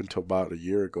career up until about a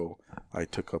year ago. I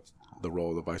took up the role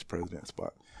of the vice president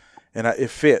spot. And it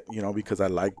fit, because I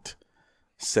liked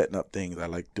setting up things. I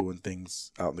liked doing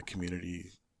things out in the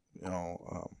community,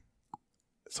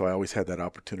 so I always had that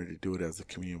opportunity to do it as the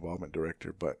community involvement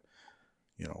director. But,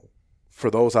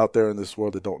 for those out there in this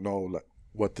world that don't know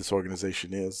what this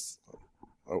organization is,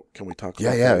 can we talk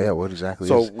about that? Yeah. What exactly is?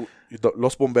 So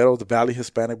Los Bomberos, the Valley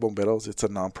Hispanic Bomberos, it's a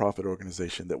nonprofit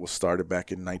organization that was started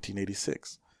back in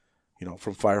 1986,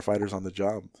 from firefighters on the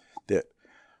job that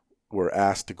were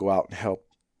asked to go out and help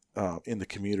in the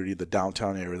community, the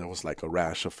downtown area. There was like a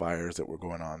rash of fires that were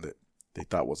going on that they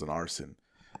thought was an arson.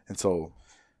 And so,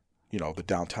 the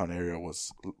downtown area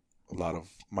was a lot of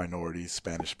minorities,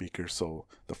 Spanish speakers. So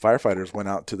the firefighters went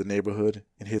out to the neighborhood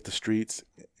and hit the streets.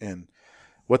 And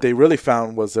what they really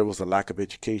found was there was a lack of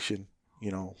education.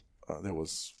 There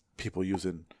was people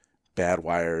using bad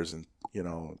wires and,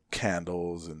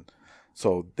 candles. And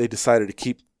so they decided to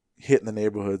keep hitting the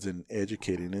neighborhoods and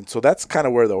educating. And so that's kind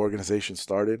of where the organization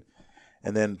started.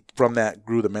 And then from that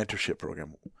grew the mentorship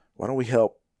program. Why don't we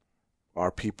help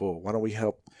our people? Why don't we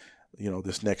help,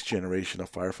 this next generation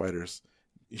of firefighters,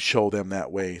 show them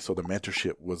that way? So the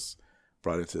mentorship was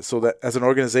brought into it. So that as an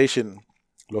organization,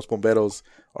 Los Bomberos,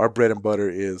 our bread and butter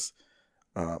is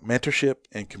mentorship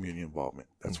and community involvement.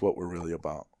 That's what we're really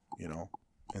about,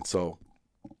 And so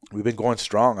we've been going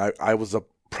strong. I was a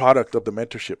product of the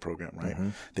mentorship program, right? Mm-hmm.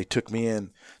 They took me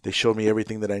in, they showed me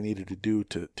everything that I needed to do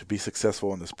to be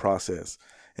successful in this process.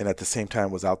 And at the same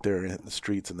time was out there in the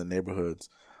streets and the neighborhoods,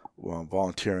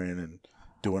 volunteering and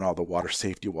doing all the water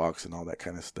safety walks and all that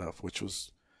kind of stuff, which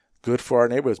was good for our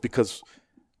neighborhoods because,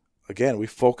 again, we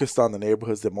focused on the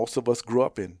neighborhoods that most of us grew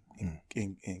up in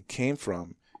and came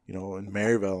from, you know, in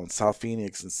Maryville and South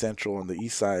Phoenix and Central and the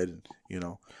East Side, you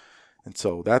know. And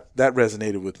so that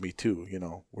resonated with me too. You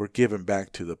know, we're giving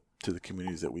back to the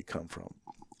communities that we come from.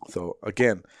 So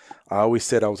again, I always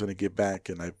said I was going to give back,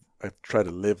 and I've tried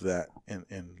to live that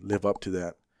and live up to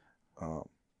that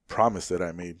promise that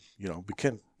I made. You know,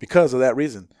 because of that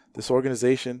reason, this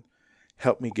organization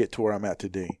helped me get to where I'm at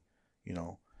today. You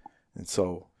know, and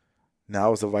so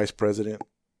now as a vice president,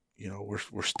 you know,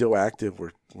 we're still active.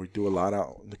 We do a lot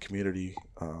out in the community.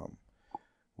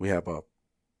 We have a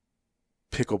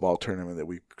pickleball tournament that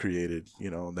we created, you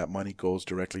know, and that money goes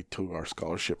directly to our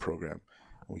scholarship program.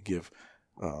 We give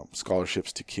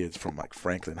scholarships to kids from like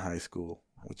Franklin High School,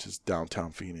 which is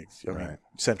downtown Phoenix, I mean,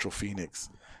 Central Phoenix,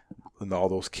 and all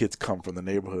those kids come from the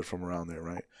neighborhood from around there,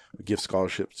 right? We give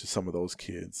scholarships to some of those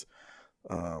kids.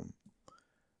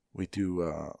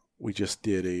 We just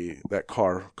did that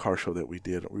car show that we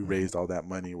did. We raised all that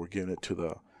money. We're giving it to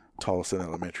the Tolleson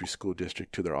Elementary School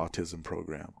District, to their autism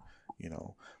program. You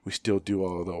know, we still do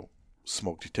all the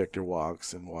smoke detector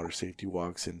walks and water safety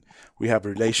walks, and we have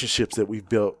relationships that we've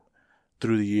built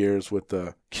through the years with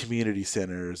the community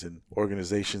centers and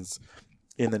organizations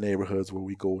in the neighborhoods where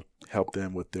we go help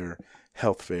them with their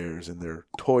health fairs and their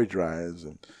toy drives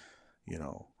and, you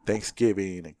know,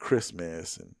 Thanksgiving and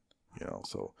Christmas, and, you know,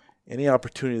 so any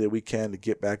opportunity that we can to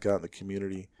get back out in the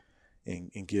community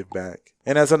and give back.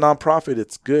 And as a nonprofit,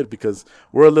 it's good because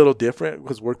we're a little different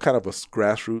because we're kind of a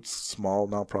grassroots, small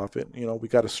nonprofit. You know, we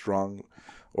got a strong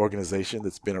organization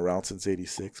that's been around since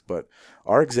 '86, but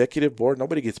our executive board,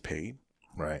 nobody gets paid.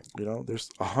 Right. You know, there's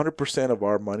 100% of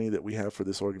our money that we have for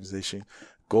this organization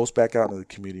goes back out into the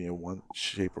community in one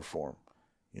shape or form.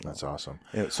 You know? That's awesome.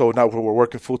 And so now we're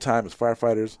working full time as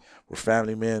firefighters. We're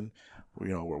family men. You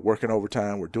know, we're working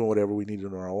overtime. We're doing whatever we need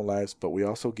in our own lives, but we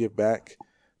also give back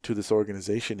to this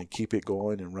organization and keep it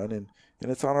going and running.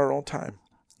 And it's on our own time.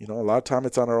 You know, a lot of time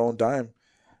it's on our own dime,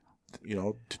 you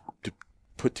know, to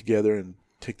put together and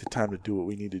take the time to do what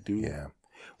we need to do. Yeah.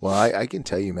 Well, I can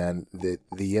tell you, man, that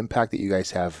the impact that you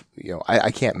guys have, you know,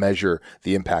 I can't measure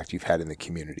the impact you've had in the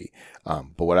community.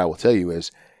 But what I will tell you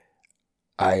is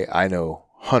I know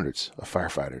hundreds of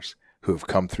firefighters who have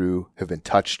come through, have been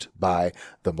touched by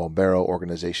the Bombero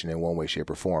organization in one way,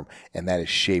 shape, or form, and that has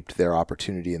shaped their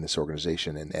opportunity in this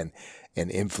organization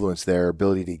and influenced their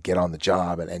ability to get on the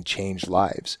job and change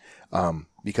lives.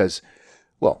 Because,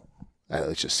 well,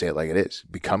 let's just say it like it is.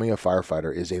 Becoming a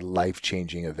firefighter is a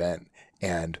life-changing event.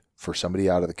 And for somebody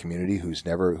out of the community who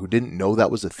didn't know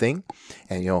that was a thing,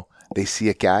 and, you know, they see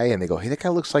a guy and they go, hey, that guy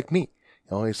looks like me.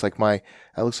 You know, that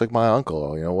looks like my uncle,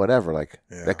 or, you know, whatever. Like,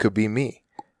 that could be me.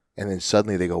 And then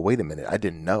suddenly they go, wait a minute, I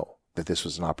didn't know that this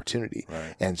was an opportunity.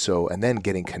 Right. And then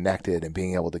getting connected and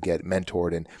being able to get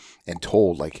mentored and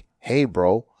told, like, hey,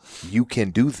 bro, you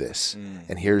can do this.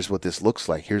 And here's what this looks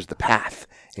like. Here's the path.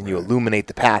 And you illuminate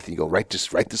the path. And you go, right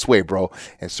this way, bro.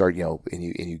 And start, you know, and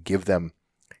you give them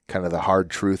kind of the hard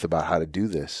truth about how to do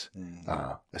this.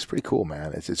 It's pretty cool,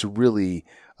 man. It's a really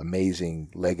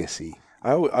amazing legacy.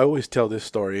 I always tell this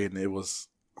story, and it was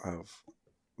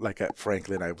like at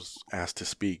Franklin, I was asked to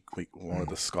speak one of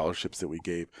the scholarships that we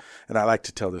gave. And I like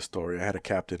to tell this story. I had a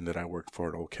captain that I worked for,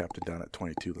 an old captain down at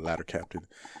 22, the ladder captain.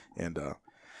 And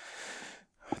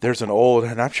there's an old,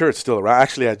 and I'm sure it's still around.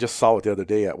 Actually, I just saw it the other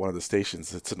day at one of the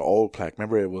stations. It's an old plaque.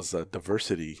 Remember, it was a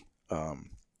diversity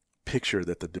picture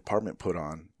that the department put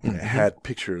on. And it had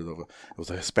pictures of, it was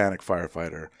a Hispanic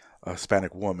firefighter, a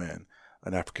Hispanic woman,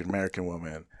 an African-American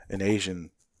woman, an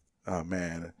Asian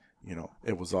man. You know,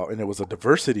 it was all, and it was a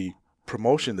diversity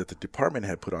promotion that the department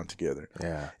had put on together.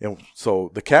 Yeah. And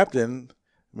so the captain,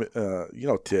 you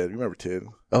know, Ted, remember Ted?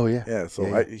 Oh yeah. Yeah.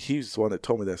 So he's the one that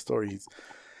told me that story.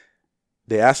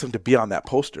 They asked him to be on that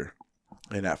poster.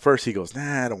 And at first he goes,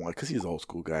 nah, I don't want, because he's an old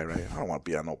school guy, right? I don't want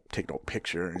to be take no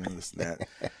picture and this and that.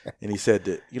 And he said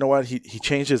that, you know what? He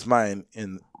changed his mind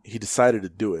and he decided to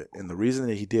do it. And the reason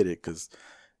that he did it, because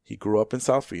he grew up in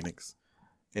South Phoenix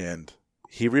and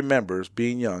he remembers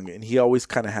being young, and he always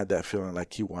kind of had that feeling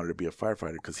like he wanted to be a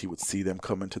firefighter because he would see them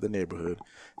come into the neighborhood,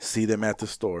 see them at the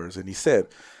stores. And he said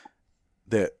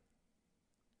that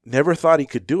never thought he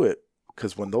could do it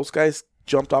because when those guys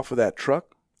jumped off of that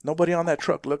truck, nobody on that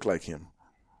truck looked like him.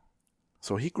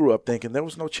 So he grew up thinking there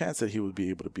was no chance that he would be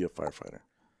able to be a firefighter.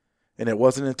 And it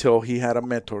wasn't until he had a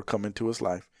mentor come into his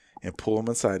life and pull him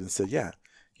aside and said, yeah,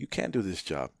 you can do this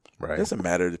job. Right. It doesn't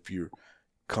matter if you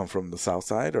come from the South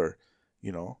Side or,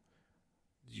 you know,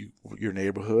 your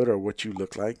neighborhood or what you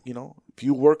look like. You know, if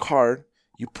you work hard,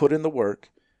 you put in the work,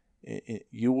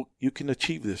 you can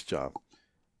achieve this job.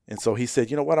 And so he said,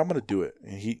 you know what, I'm going to do it.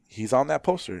 And he's on that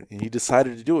poster, and he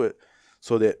decided to do it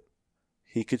so that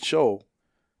he could show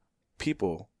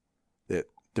people that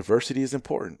diversity is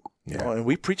important. You know, and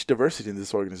we preach diversity in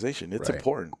this organization. It's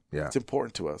important. Yeah. It's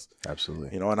important to us. Absolutely.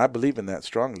 You know, and I believe in that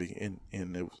strongly.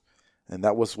 And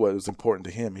that was what was important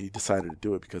to him. He decided to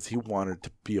do it because he wanted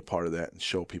to be a part of that and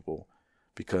show people,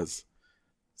 because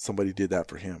somebody did that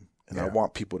for him. And I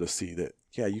want people to see that,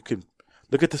 you can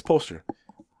look at this poster.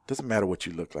 Doesn't matter what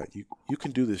you look like. You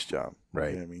can do this job.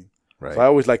 Right. You know what I mean? Right. So I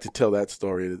always like to tell that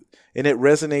story. And it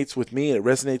resonates with me. It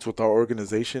resonates with our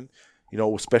organization, you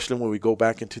know, especially when we go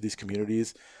back into these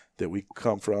communities that we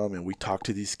come from and we talk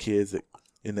to these kids that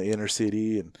in the inner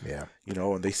city, and you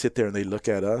know, and they sit there and they look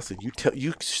at us, and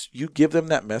you give them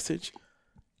that message.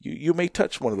 You may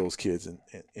touch one of those kids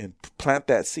and plant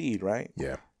that seed, right?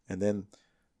 Yeah. And then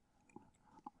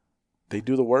they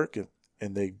do the work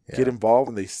and they get involved,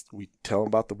 and we tell them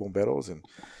about the Bomberos, and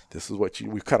this is what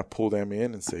we kind of pull them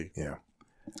in and say,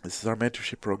 this is our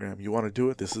mentorship program. You want to do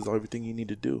it? This is everything you need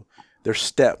to do. There's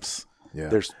steps. Yeah.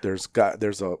 There's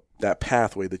that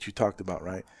pathway that you talked about,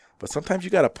 right? But sometimes you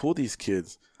got to pull these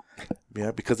kids,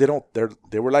 because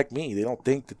they were like me. They don't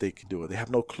think that they can do it. They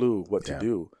have no clue what to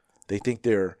do. They think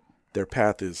their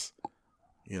path is,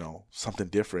 you know, something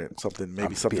different, something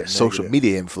be a social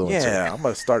media influencer. Yeah, I'm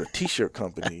gonna start a T-shirt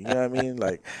company. You know what I mean?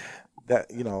 Like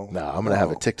that. You know. No, I'm gonna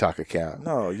have a TikTok account.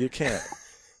 No, you can't.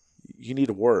 You need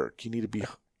to work. You need to be.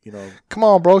 You know. Come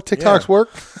on, bro. TikTok's work.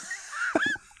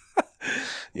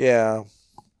 Yeah.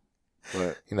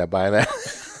 But you're not buying that.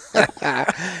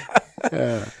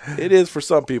 It is for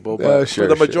some people, but for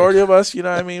the majority of us, you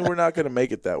know what I mean, we're not going to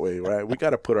make it that way, right? We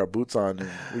got to put our boots on, and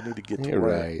we need to get to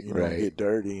work, you know, get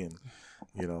dirty, and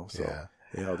you know, so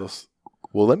you know those.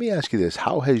 Well, let me ask you this: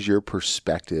 how has your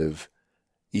perspective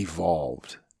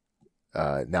evolved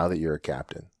now that you're a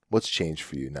captain? What's changed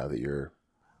for you now that you're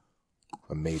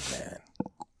a made man?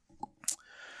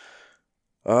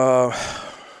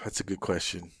 That's a good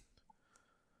question.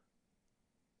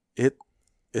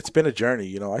 It's been a journey,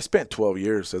 you know. I spent 12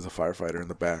 years as a firefighter in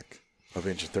the back of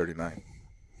Engine 39,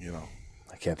 you know.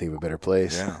 I can't think of a better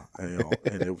place. Yeah, and, you know,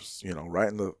 and it was, you know, right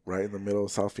in the middle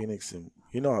of South Phoenix, and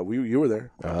you know, you were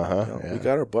there. You know, we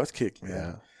got our butts kicked,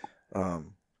 man. Yeah.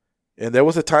 And there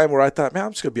was a time where I thought, man,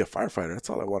 I'm just gonna be a firefighter. That's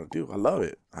all I want to do. I love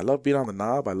it. I love being on the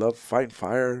knob. I love fighting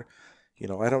fire. You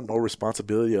know, I don't know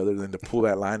responsibility other than to pull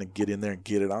that line and get in there and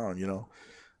get it on. You know,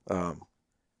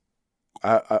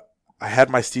 I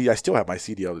had my CD. I still have my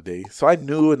CDL today. So I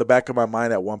knew in the back of my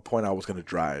mind at one point I was going to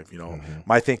drive. You know,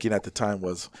 my thinking at the time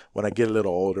was when I get a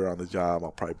little older on the job,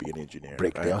 I'll probably be an engineer.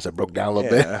 Broke down a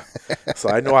little bit. So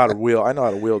I know how to wheel. I know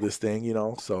how to wheel this thing. You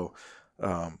know, so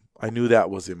I knew that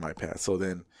was in my path. So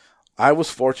then I was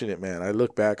fortunate, man. I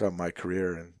look back on my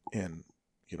career and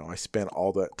you know, I spent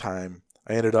all that time.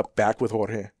 I ended up back with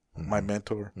Jorge, my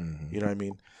mentor. You know what I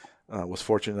mean? Was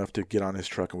fortunate enough to get on his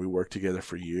truck, and we worked together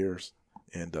for years.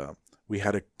 And we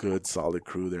had a good, solid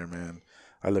crew there, man.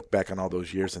 I look back on all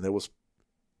those years, and there was,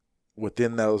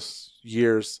 within those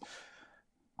years,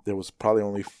 there was probably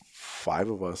only 5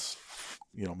 of us,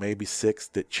 you know, maybe 6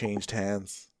 that changed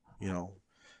hands. You know,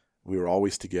 we were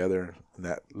always together. And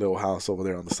that little house over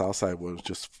there on the south side was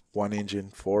just one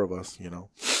engine, 4 of us, you know.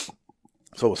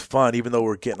 So it was fun. Even though we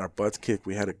were getting our butts kicked,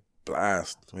 we had a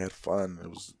blast. We had fun. It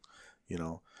was, you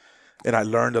know. And I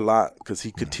learned a lot because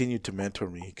he continued to mentor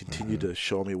me. He continued to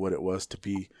show me what it was to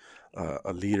be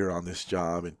a leader on this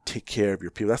job and take care of your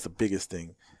people. That's the biggest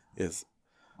thing, is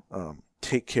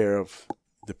take care of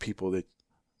the people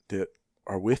that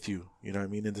are with you, you know what I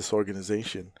mean, in this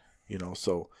organization, you know.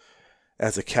 So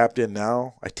as a captain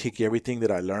now, I take everything that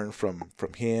I learned from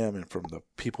him and from the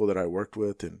people that I worked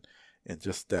with, and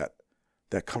just that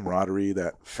camaraderie,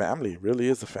 that family, really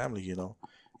is a family, you know.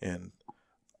 And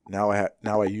now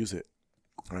I use it.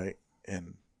 Right.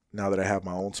 And now that I have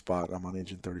my own spot, I'm on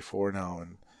Engine 34 now.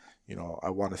 And, you know, I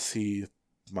want to see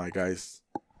my guys,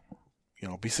 you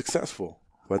know, be successful,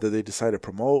 whether they decide to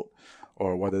promote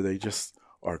or whether they just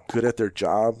are good at their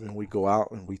job. And we go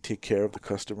out and we take care of the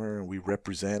customer, and we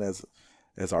represent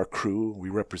as our crew. We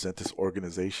represent this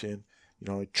organization,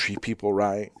 you know, treat people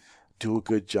right, do a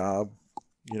good job.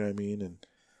 You know what I mean? And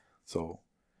so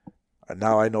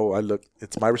now I know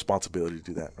it's my responsibility to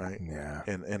do that, right? Yeah.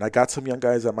 And I got some young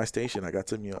guys at my station. I got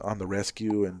some, you know, on the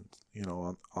rescue and, you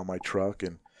know, on my truck,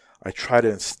 and I try to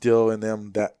instill in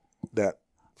them that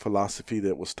philosophy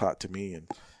that was taught to me.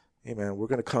 And hey, man, we're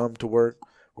gonna come to work.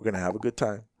 We're gonna have a good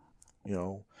time. You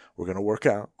know, we're gonna work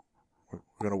out. We're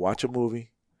gonna watch a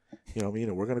movie. You know what I mean?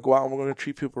 And we're gonna go out and we're gonna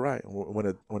treat people right. And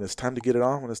when it's time to get it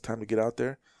on, when it's time to get out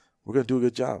there, we're gonna do a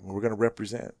good job, and we're gonna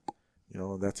represent. You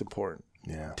know, and that's important.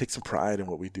 Yeah. Take some pride in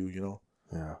what we do, you know.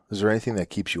 Yeah. Is there anything that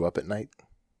keeps you up at night?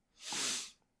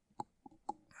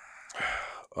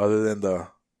 Other than the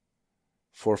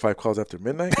 4 or 5 calls after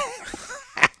midnight?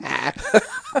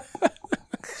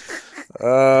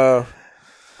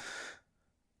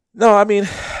 No, I mean,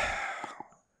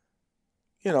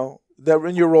 you know, that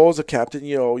in your role as a captain,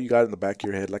 you know, you got in the back of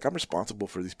your head, like, I'm responsible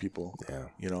for these people. Yeah.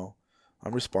 You know,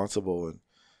 I'm responsible. And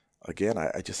again,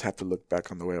 I just have to look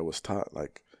back on the way I was taught.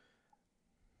 Like,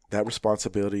 that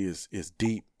responsibility is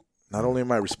deep. Not only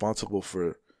am I responsible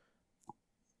for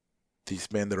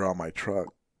these men that are on my truck,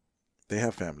 they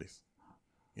have families,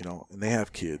 you know, and they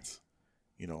have kids,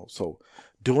 you know. So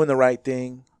doing the right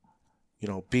thing, you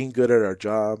know, being good at our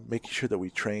job, making sure that we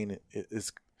train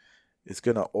is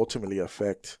going to ultimately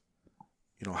affect,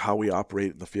 you know, how we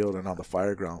operate in the field and on the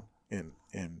fire ground and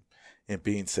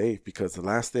being safe. Because the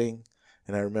last thing,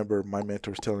 and I remember my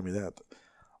mentors telling me that,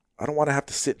 I don't want to have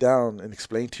to sit down and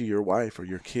explain to your wife or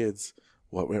your kids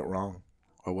what went wrong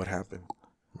or what happened.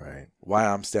 Right. Why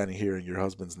I'm standing here and your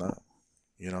husband's not,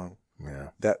 you know. Yeah.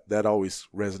 That always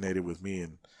resonated with me.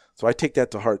 And so I take that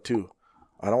to heart too.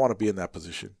 I don't want to be in that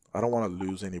position. I don't want to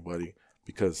lose anybody,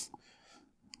 because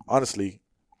honestly,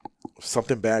 if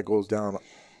something bad goes down,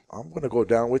 I'm going to go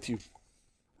down with you.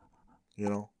 You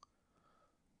know,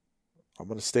 I'm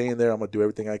going to stay in there. I'm going to do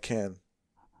everything I can.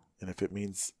 And if it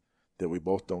means that we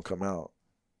both don't come out,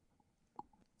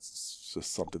 it's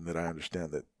just something that I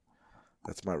understand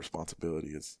that's my responsibility.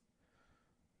 Is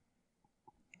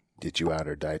did you out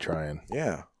or die trying?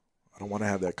 Yeah. I don't want to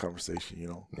have that conversation, you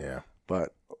know. Yeah.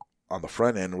 But on the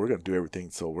front end, we're going to do everything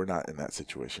so we're not in that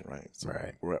situation, right? So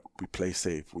right. We play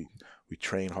safe. We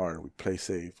train hard. We play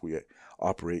safe. We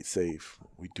operate safe.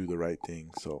 We do the right thing.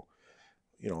 So,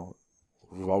 you know,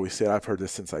 we've always said, I've heard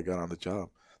this since I got on the job,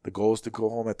 the goal is to go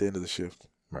home at the end of the shift.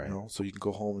 Right. You know, so you can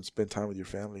go home and spend time with your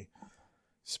family.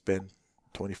 Spend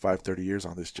 25, 30 years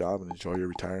on this job and enjoy your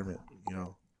retirement, you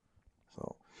know.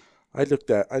 So I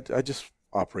just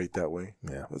operate that way.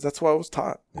 Yeah. That's what I was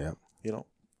taught. Yeah. You know,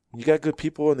 you got good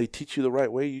people and they teach you the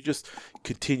right way. You just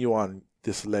continue on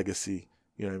this legacy,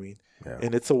 you know what I mean? Yeah.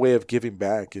 And it's a way of giving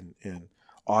back and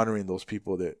honoring those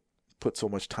people that put so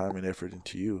much time and effort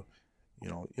into you. You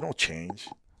know, you don't change.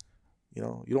 You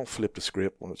know, you don't flip the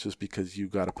script just because you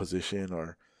got a position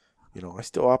or, you know, I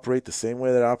still operate the same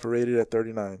way that I operated at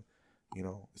 39. You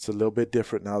know, it's a little bit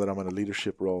different now that I'm in a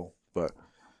leadership role, but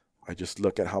I just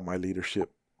look at how my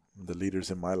leadership, the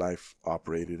leaders in my life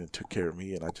operated and took care of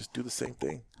me, and I just do the same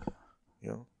thing. You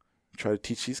know, try to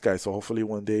teach these guys. So hopefully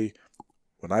one day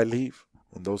when I leave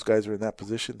and those guys are in that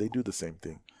position, they do the same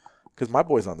thing. Because my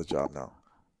boy's on the job now.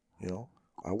 You know,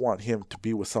 I want him to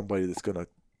be with somebody that's going to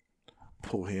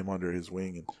pull him under his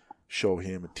wing and show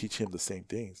him and teach him the same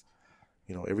things.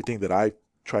 You know, everything that I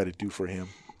try to do for him.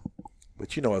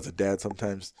 But, you know, as a dad,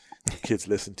 sometimes kids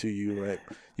listen to you, right?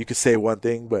 You could say one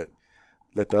thing, but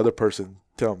let the other person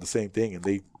tell them the same thing, and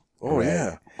they, oh, right.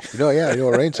 Yeah. You know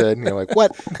what Rain said, and you're like,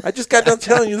 what? I just got done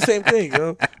telling you the same thing, you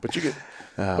know? But you get,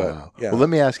 yeah. Well, let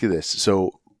me ask you this.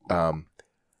 So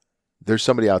there's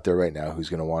somebody out there right now who's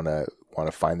going to want to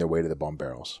find their way to the Bomb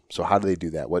Barrels. So how do they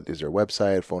do that? What is their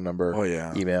website, phone number,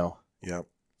 email? Yeah.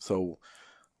 So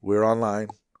we're online.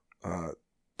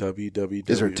 www.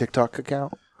 Is there a TikTok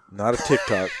account? Not a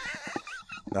TikTok.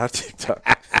 Not a TikTok.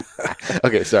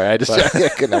 Okay, sorry. I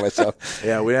couldn't help myself.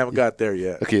 Yeah, we haven't got there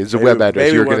yet. Okay, it's a web address.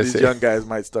 Maybe you were one going of to these say. young guys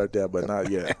might start that, but not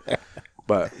yet.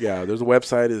 But yeah, there's a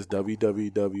website is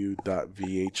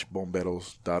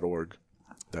www.vhbomberos.org.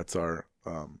 That's our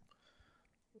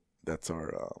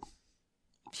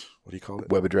what do you call it?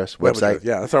 Web address, website. Address.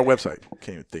 Yeah, that's our website.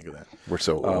 Can't even think of that. We're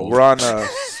so old.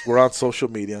 We're on social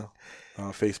media,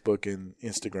 Facebook and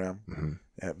Instagram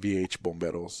at VH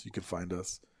Bomberos. You can find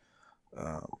us.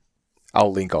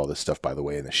 I'll link all this stuff, by the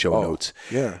way, in the show notes.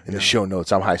 Yeah, in the show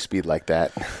notes. I'm high speed like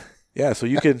that. Yeah, so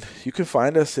you can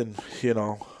find us, and you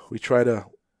know, we try to,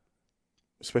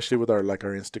 especially with our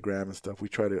Instagram and stuff, we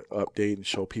try to update and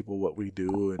show people what we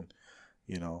do, and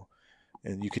you know,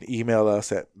 and you can email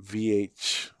us at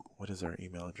VH. What is our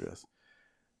email address?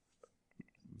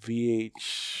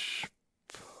 VH.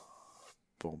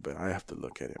 I have to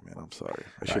look at it, man. I'm sorry.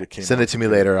 I should have came. Send it to me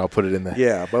later. I'll put it in there.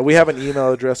 Yeah, but we have an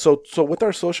email address. So with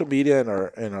our social media and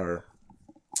our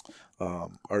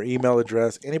email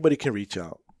address, anybody can reach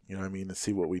out. You know what I mean? And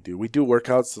see what we do. We do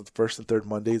workouts the first and third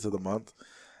Mondays of the month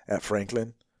at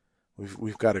Franklin.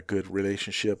 We've got a good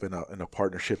relationship and a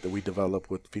partnership that we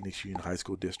developed with Phoenix Union High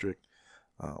School District.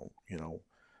 You know,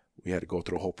 we had to go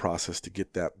through a whole process to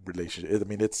get that relationship. I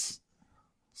mean, it's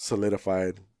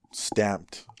solidified,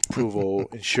 stamped, approval,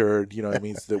 insured. You know what I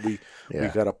mean? So that we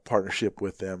got a partnership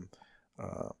with them.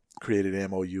 created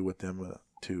an MOU with them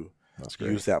to That's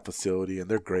great. use that facility, and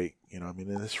they're great. I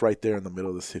mean, and it's right there in the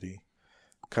middle of the city,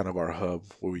 kind of our hub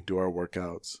where we do our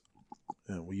workouts,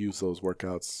 and we use those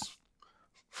workouts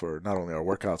for not only our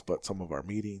workouts but some of our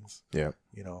meetings. Yeah.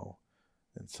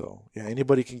 And so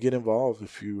anybody can get involved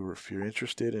if you're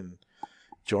interested in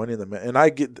joining them. And I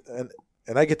get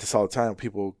this all the time.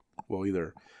 People will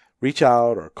either reach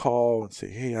out or call and say,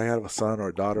 "Hey, I have a son or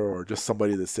a daughter," or just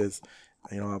somebody that says,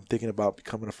 "I'm thinking about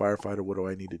becoming a firefighter. What do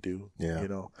I need to do?" Yeah.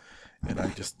 And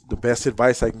the best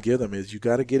advice I can give them is you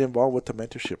got to get involved with the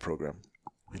mentorship program.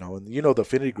 And the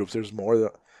affinity groups, there's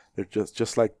more. They're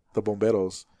just like the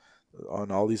Bomberos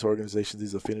on all these organizations,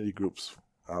 these affinity groups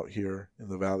out here in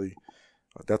the Valley.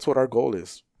 That's what our goal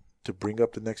is, to bring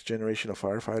up the next generation of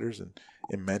firefighters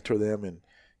and mentor them. And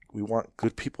we want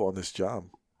good people on this job.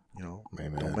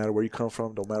 Amen. Don't matter where you come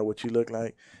from, don't matter what you look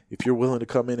like. If you're willing to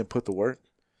come in and put the work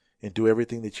and do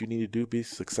everything that you need to do to be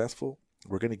successful,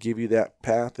 we're going to give you that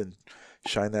path and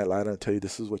shine that light on and tell you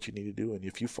this is what you need to do. And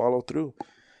if you follow through,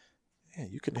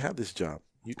 you can have this job.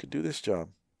 You can do this job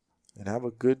and have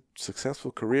a good,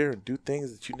 successful career and do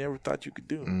things that you never thought you could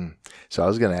do. So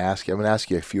I'm going to ask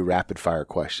you a few rapid fire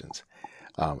questions.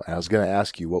 And I was going to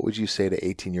ask you, what would you say to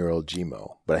 18-year-old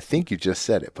Gmo? But I think you just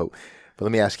said it, but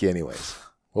let me ask you anyways.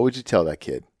 What would you tell that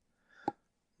kid?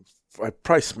 I'd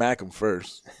probably smack him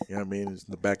first, in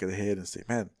the back of the head and say,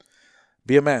 "Man,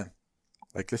 be a man.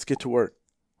 Like, let's get to work.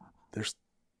 There's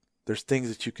things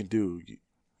that you can do.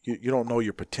 You don't know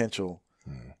your potential,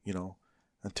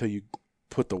 until you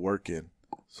put the work in.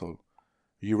 So,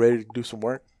 are you ready to do some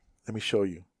work? Let me show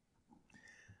you."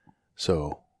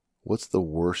 So, what's the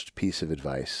worst piece of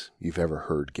advice you've ever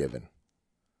heard given?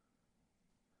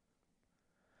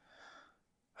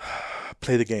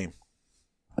 Play the game.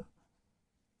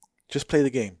 Just play the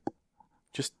game.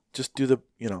 Just do the,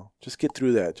 just get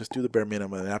through that. Just do the bare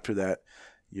minimum, and after that,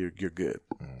 you're good.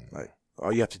 Like,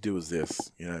 all you have to do is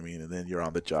this, and then you're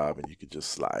on the job and you can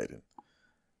just slide and,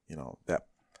 that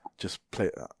just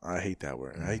play. I hate that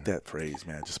word. I hate that phrase,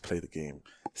 man. Just play the game.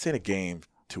 This ain't a game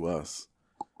to us.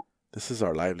 This is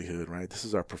our livelihood, right? This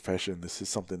is our profession. This is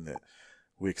something that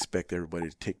we expect everybody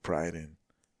to take pride in,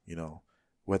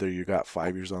 whether you got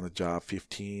 5 years on the job,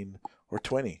 15 or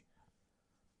 20.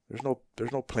 There's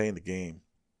no playing the game.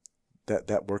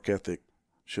 That work ethic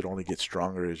should only get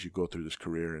stronger as you go through this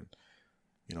career. And,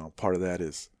 part of that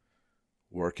is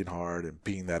working hard and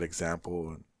being that example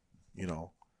and,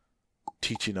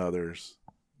 teaching others.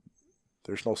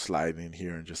 There's no sliding in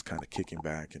here and just kind of kicking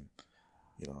back and,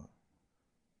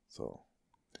 so.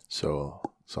 So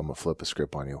I'm going to flip a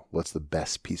script on you. What's the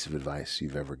best piece of advice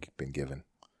you've ever been given?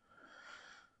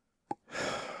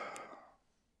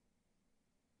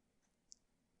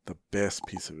 The best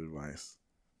piece of advice.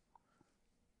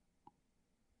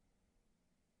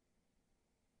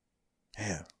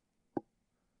 Man,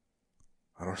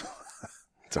 I don't know.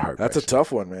 It's a hard That's question. a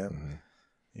tough one, man.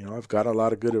 Mm-hmm. I've got a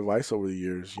lot of good advice over the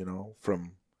years,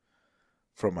 from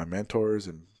my mentors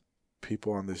and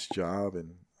people on this job.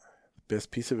 And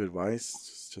best piece of advice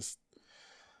is just,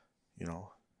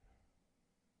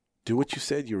 do what you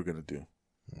said you were going to do.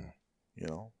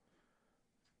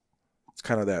 It's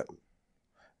kind of that,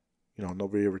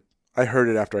 nobody ever, I heard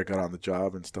it after I got on the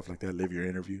job and stuff like that, live your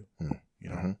interview,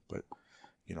 but,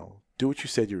 do what you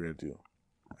said you were going to do.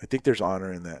 I think there's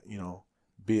honor in that,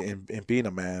 being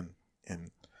a man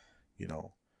and,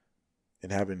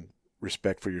 and having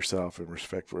respect for yourself and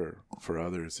respect for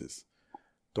others is,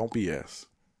 don't BS.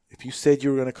 If you said you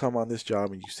were going to come on this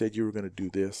job and you said you were going to do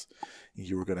this and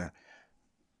you were going to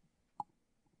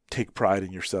take pride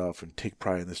in yourself and take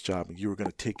pride in this job and you were going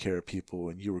to take care of people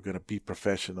and you were going to be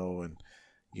professional and,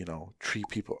 treat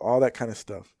people, all that kind of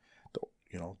stuff.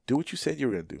 Do what you said you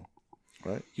were going to do,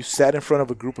 right? You sat in front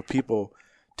of a group of people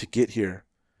to get here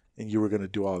and you were going to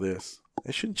do all this.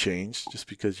 It shouldn't change just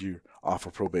because you're off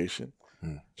of probation,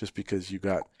 just because you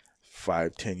got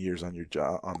 5-10 years on the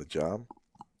job,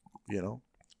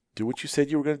 do what you said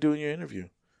you were going to do in your interview.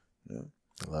 Yeah.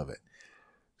 I love it.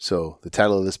 So the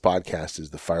title of this podcast is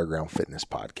the Fireground Fitness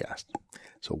Podcast.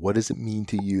 So what does it mean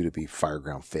to you to be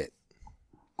Fireground Fit?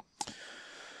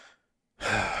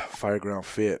 Fireground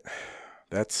Fit.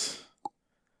 That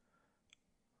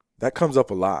comes up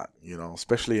a lot,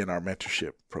 especially in our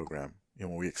mentorship program.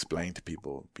 When we explain to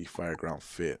people, be Fireground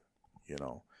Fit,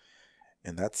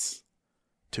 and that's,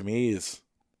 to me, is,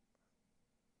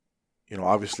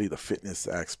 obviously the fitness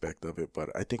aspect of it, but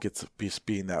I think it's just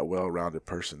being that well-rounded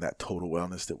person, that total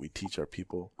wellness that we teach our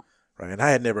people, right? And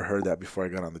I had never heard that before I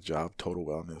got on the job, total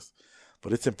wellness,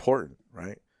 but it's important,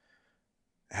 right?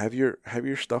 Have your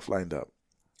stuff lined up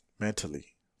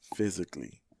mentally,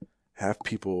 physically. have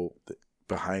people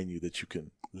behind you that you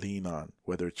can lean on,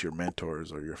 whether it's your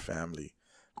mentors or your family.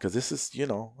 Because this is, I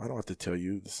don't have to tell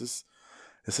you, this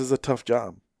is a tough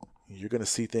job. You're going to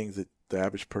see things that the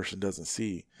average person doesn't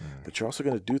see, but you're also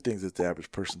going to do things that the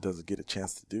average person doesn't get a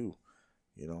chance to do,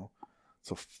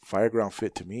 So Fireground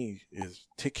Fit to me is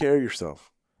take care of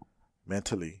yourself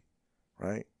mentally,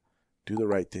 right? Do the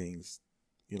right things,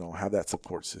 have that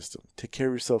support system. Take care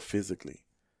of yourself physically.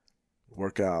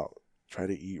 Work out. Try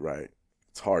to eat right.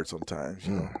 It's hard sometimes,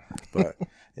 but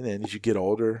and then as you get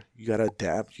older, you got to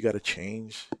adapt. You got to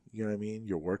change, you know what I mean?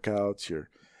 Your workouts, your,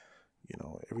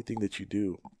 everything that you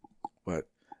do. But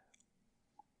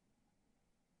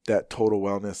that total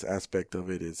wellness aspect of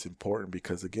it is important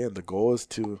because, again, the goal is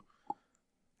to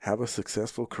have a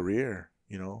successful career,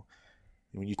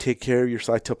 When you take care of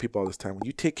yourself, I tell people all this time, when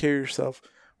you take care of yourself,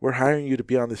 we're hiring you to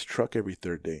be on this truck every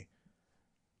third day.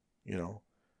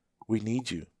 We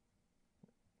need you.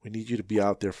 We need you to be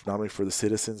out there not only for the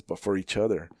citizens, but for each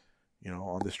other,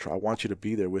 on this truck. I want you to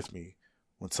be there with me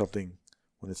when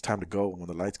it's time to go, when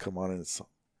the lights come on and it's,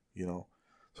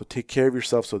 So take care of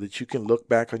yourself so that you can look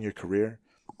back on your career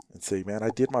and say, man, I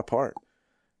did my part.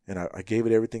 And I gave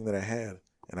it everything that I had.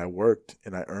 And I worked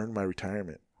and I earned my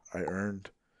retirement. I earned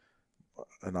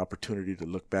an opportunity to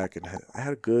look back and I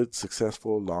had a good,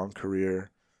 successful, long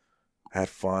career. I had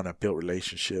fun. I built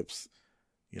relationships.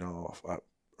 I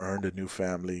earned a new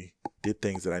family, did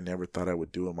things that I never thought I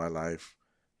would do in my life.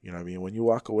 You know what I mean? When you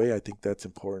walk away, I think that's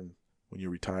important when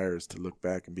you retire is to look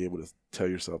back and be able to tell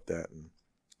yourself that and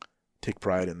take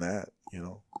pride in that,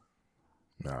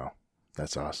 No,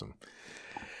 that's awesome.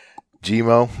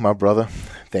 Gmo, my brother,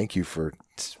 thank you for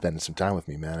spending some time with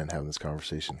me, man, and having this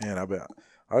conversation. Man,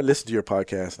 I listen to your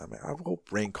podcast. I hope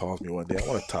Rain calls me one day. I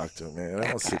want to talk to him, man. I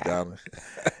want to sit down.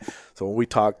 So when we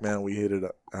talked, man, we hit it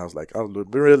up. I was like, I've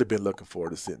really been looking forward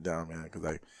to sitting down, man, because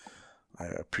I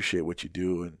appreciate what you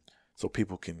do, and so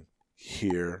people can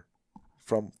hear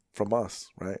from us,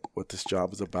 right, what this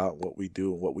job is about, what we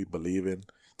do, and what we believe in.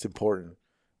 It's important,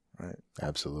 right?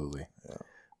 Absolutely. Yeah.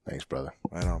 Thanks, brother.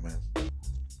 Right on, man.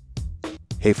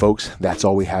 Hey, folks, that's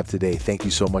all we have today. Thank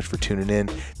you so much for tuning in.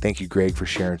 Thank you, Greg, for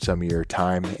sharing some of your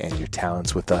time and your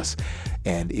talents with us.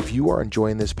 And if you are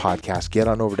enjoying this podcast, get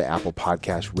on over to Apple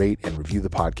Podcasts, rate and review the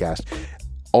podcast.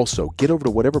 Also, get over to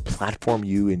whatever platform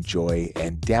you enjoy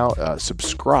and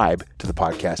subscribe to the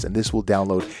podcast, and this will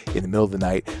download in the middle of the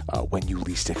night when you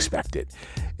least expect it.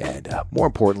 And more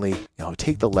importantly,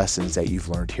 take the lessons that you've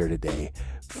learned here today,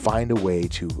 find a way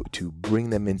to bring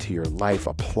them into your life,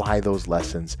 apply those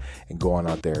lessons, and go on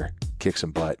out there, kick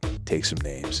some butt, take some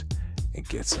names, and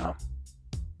get some.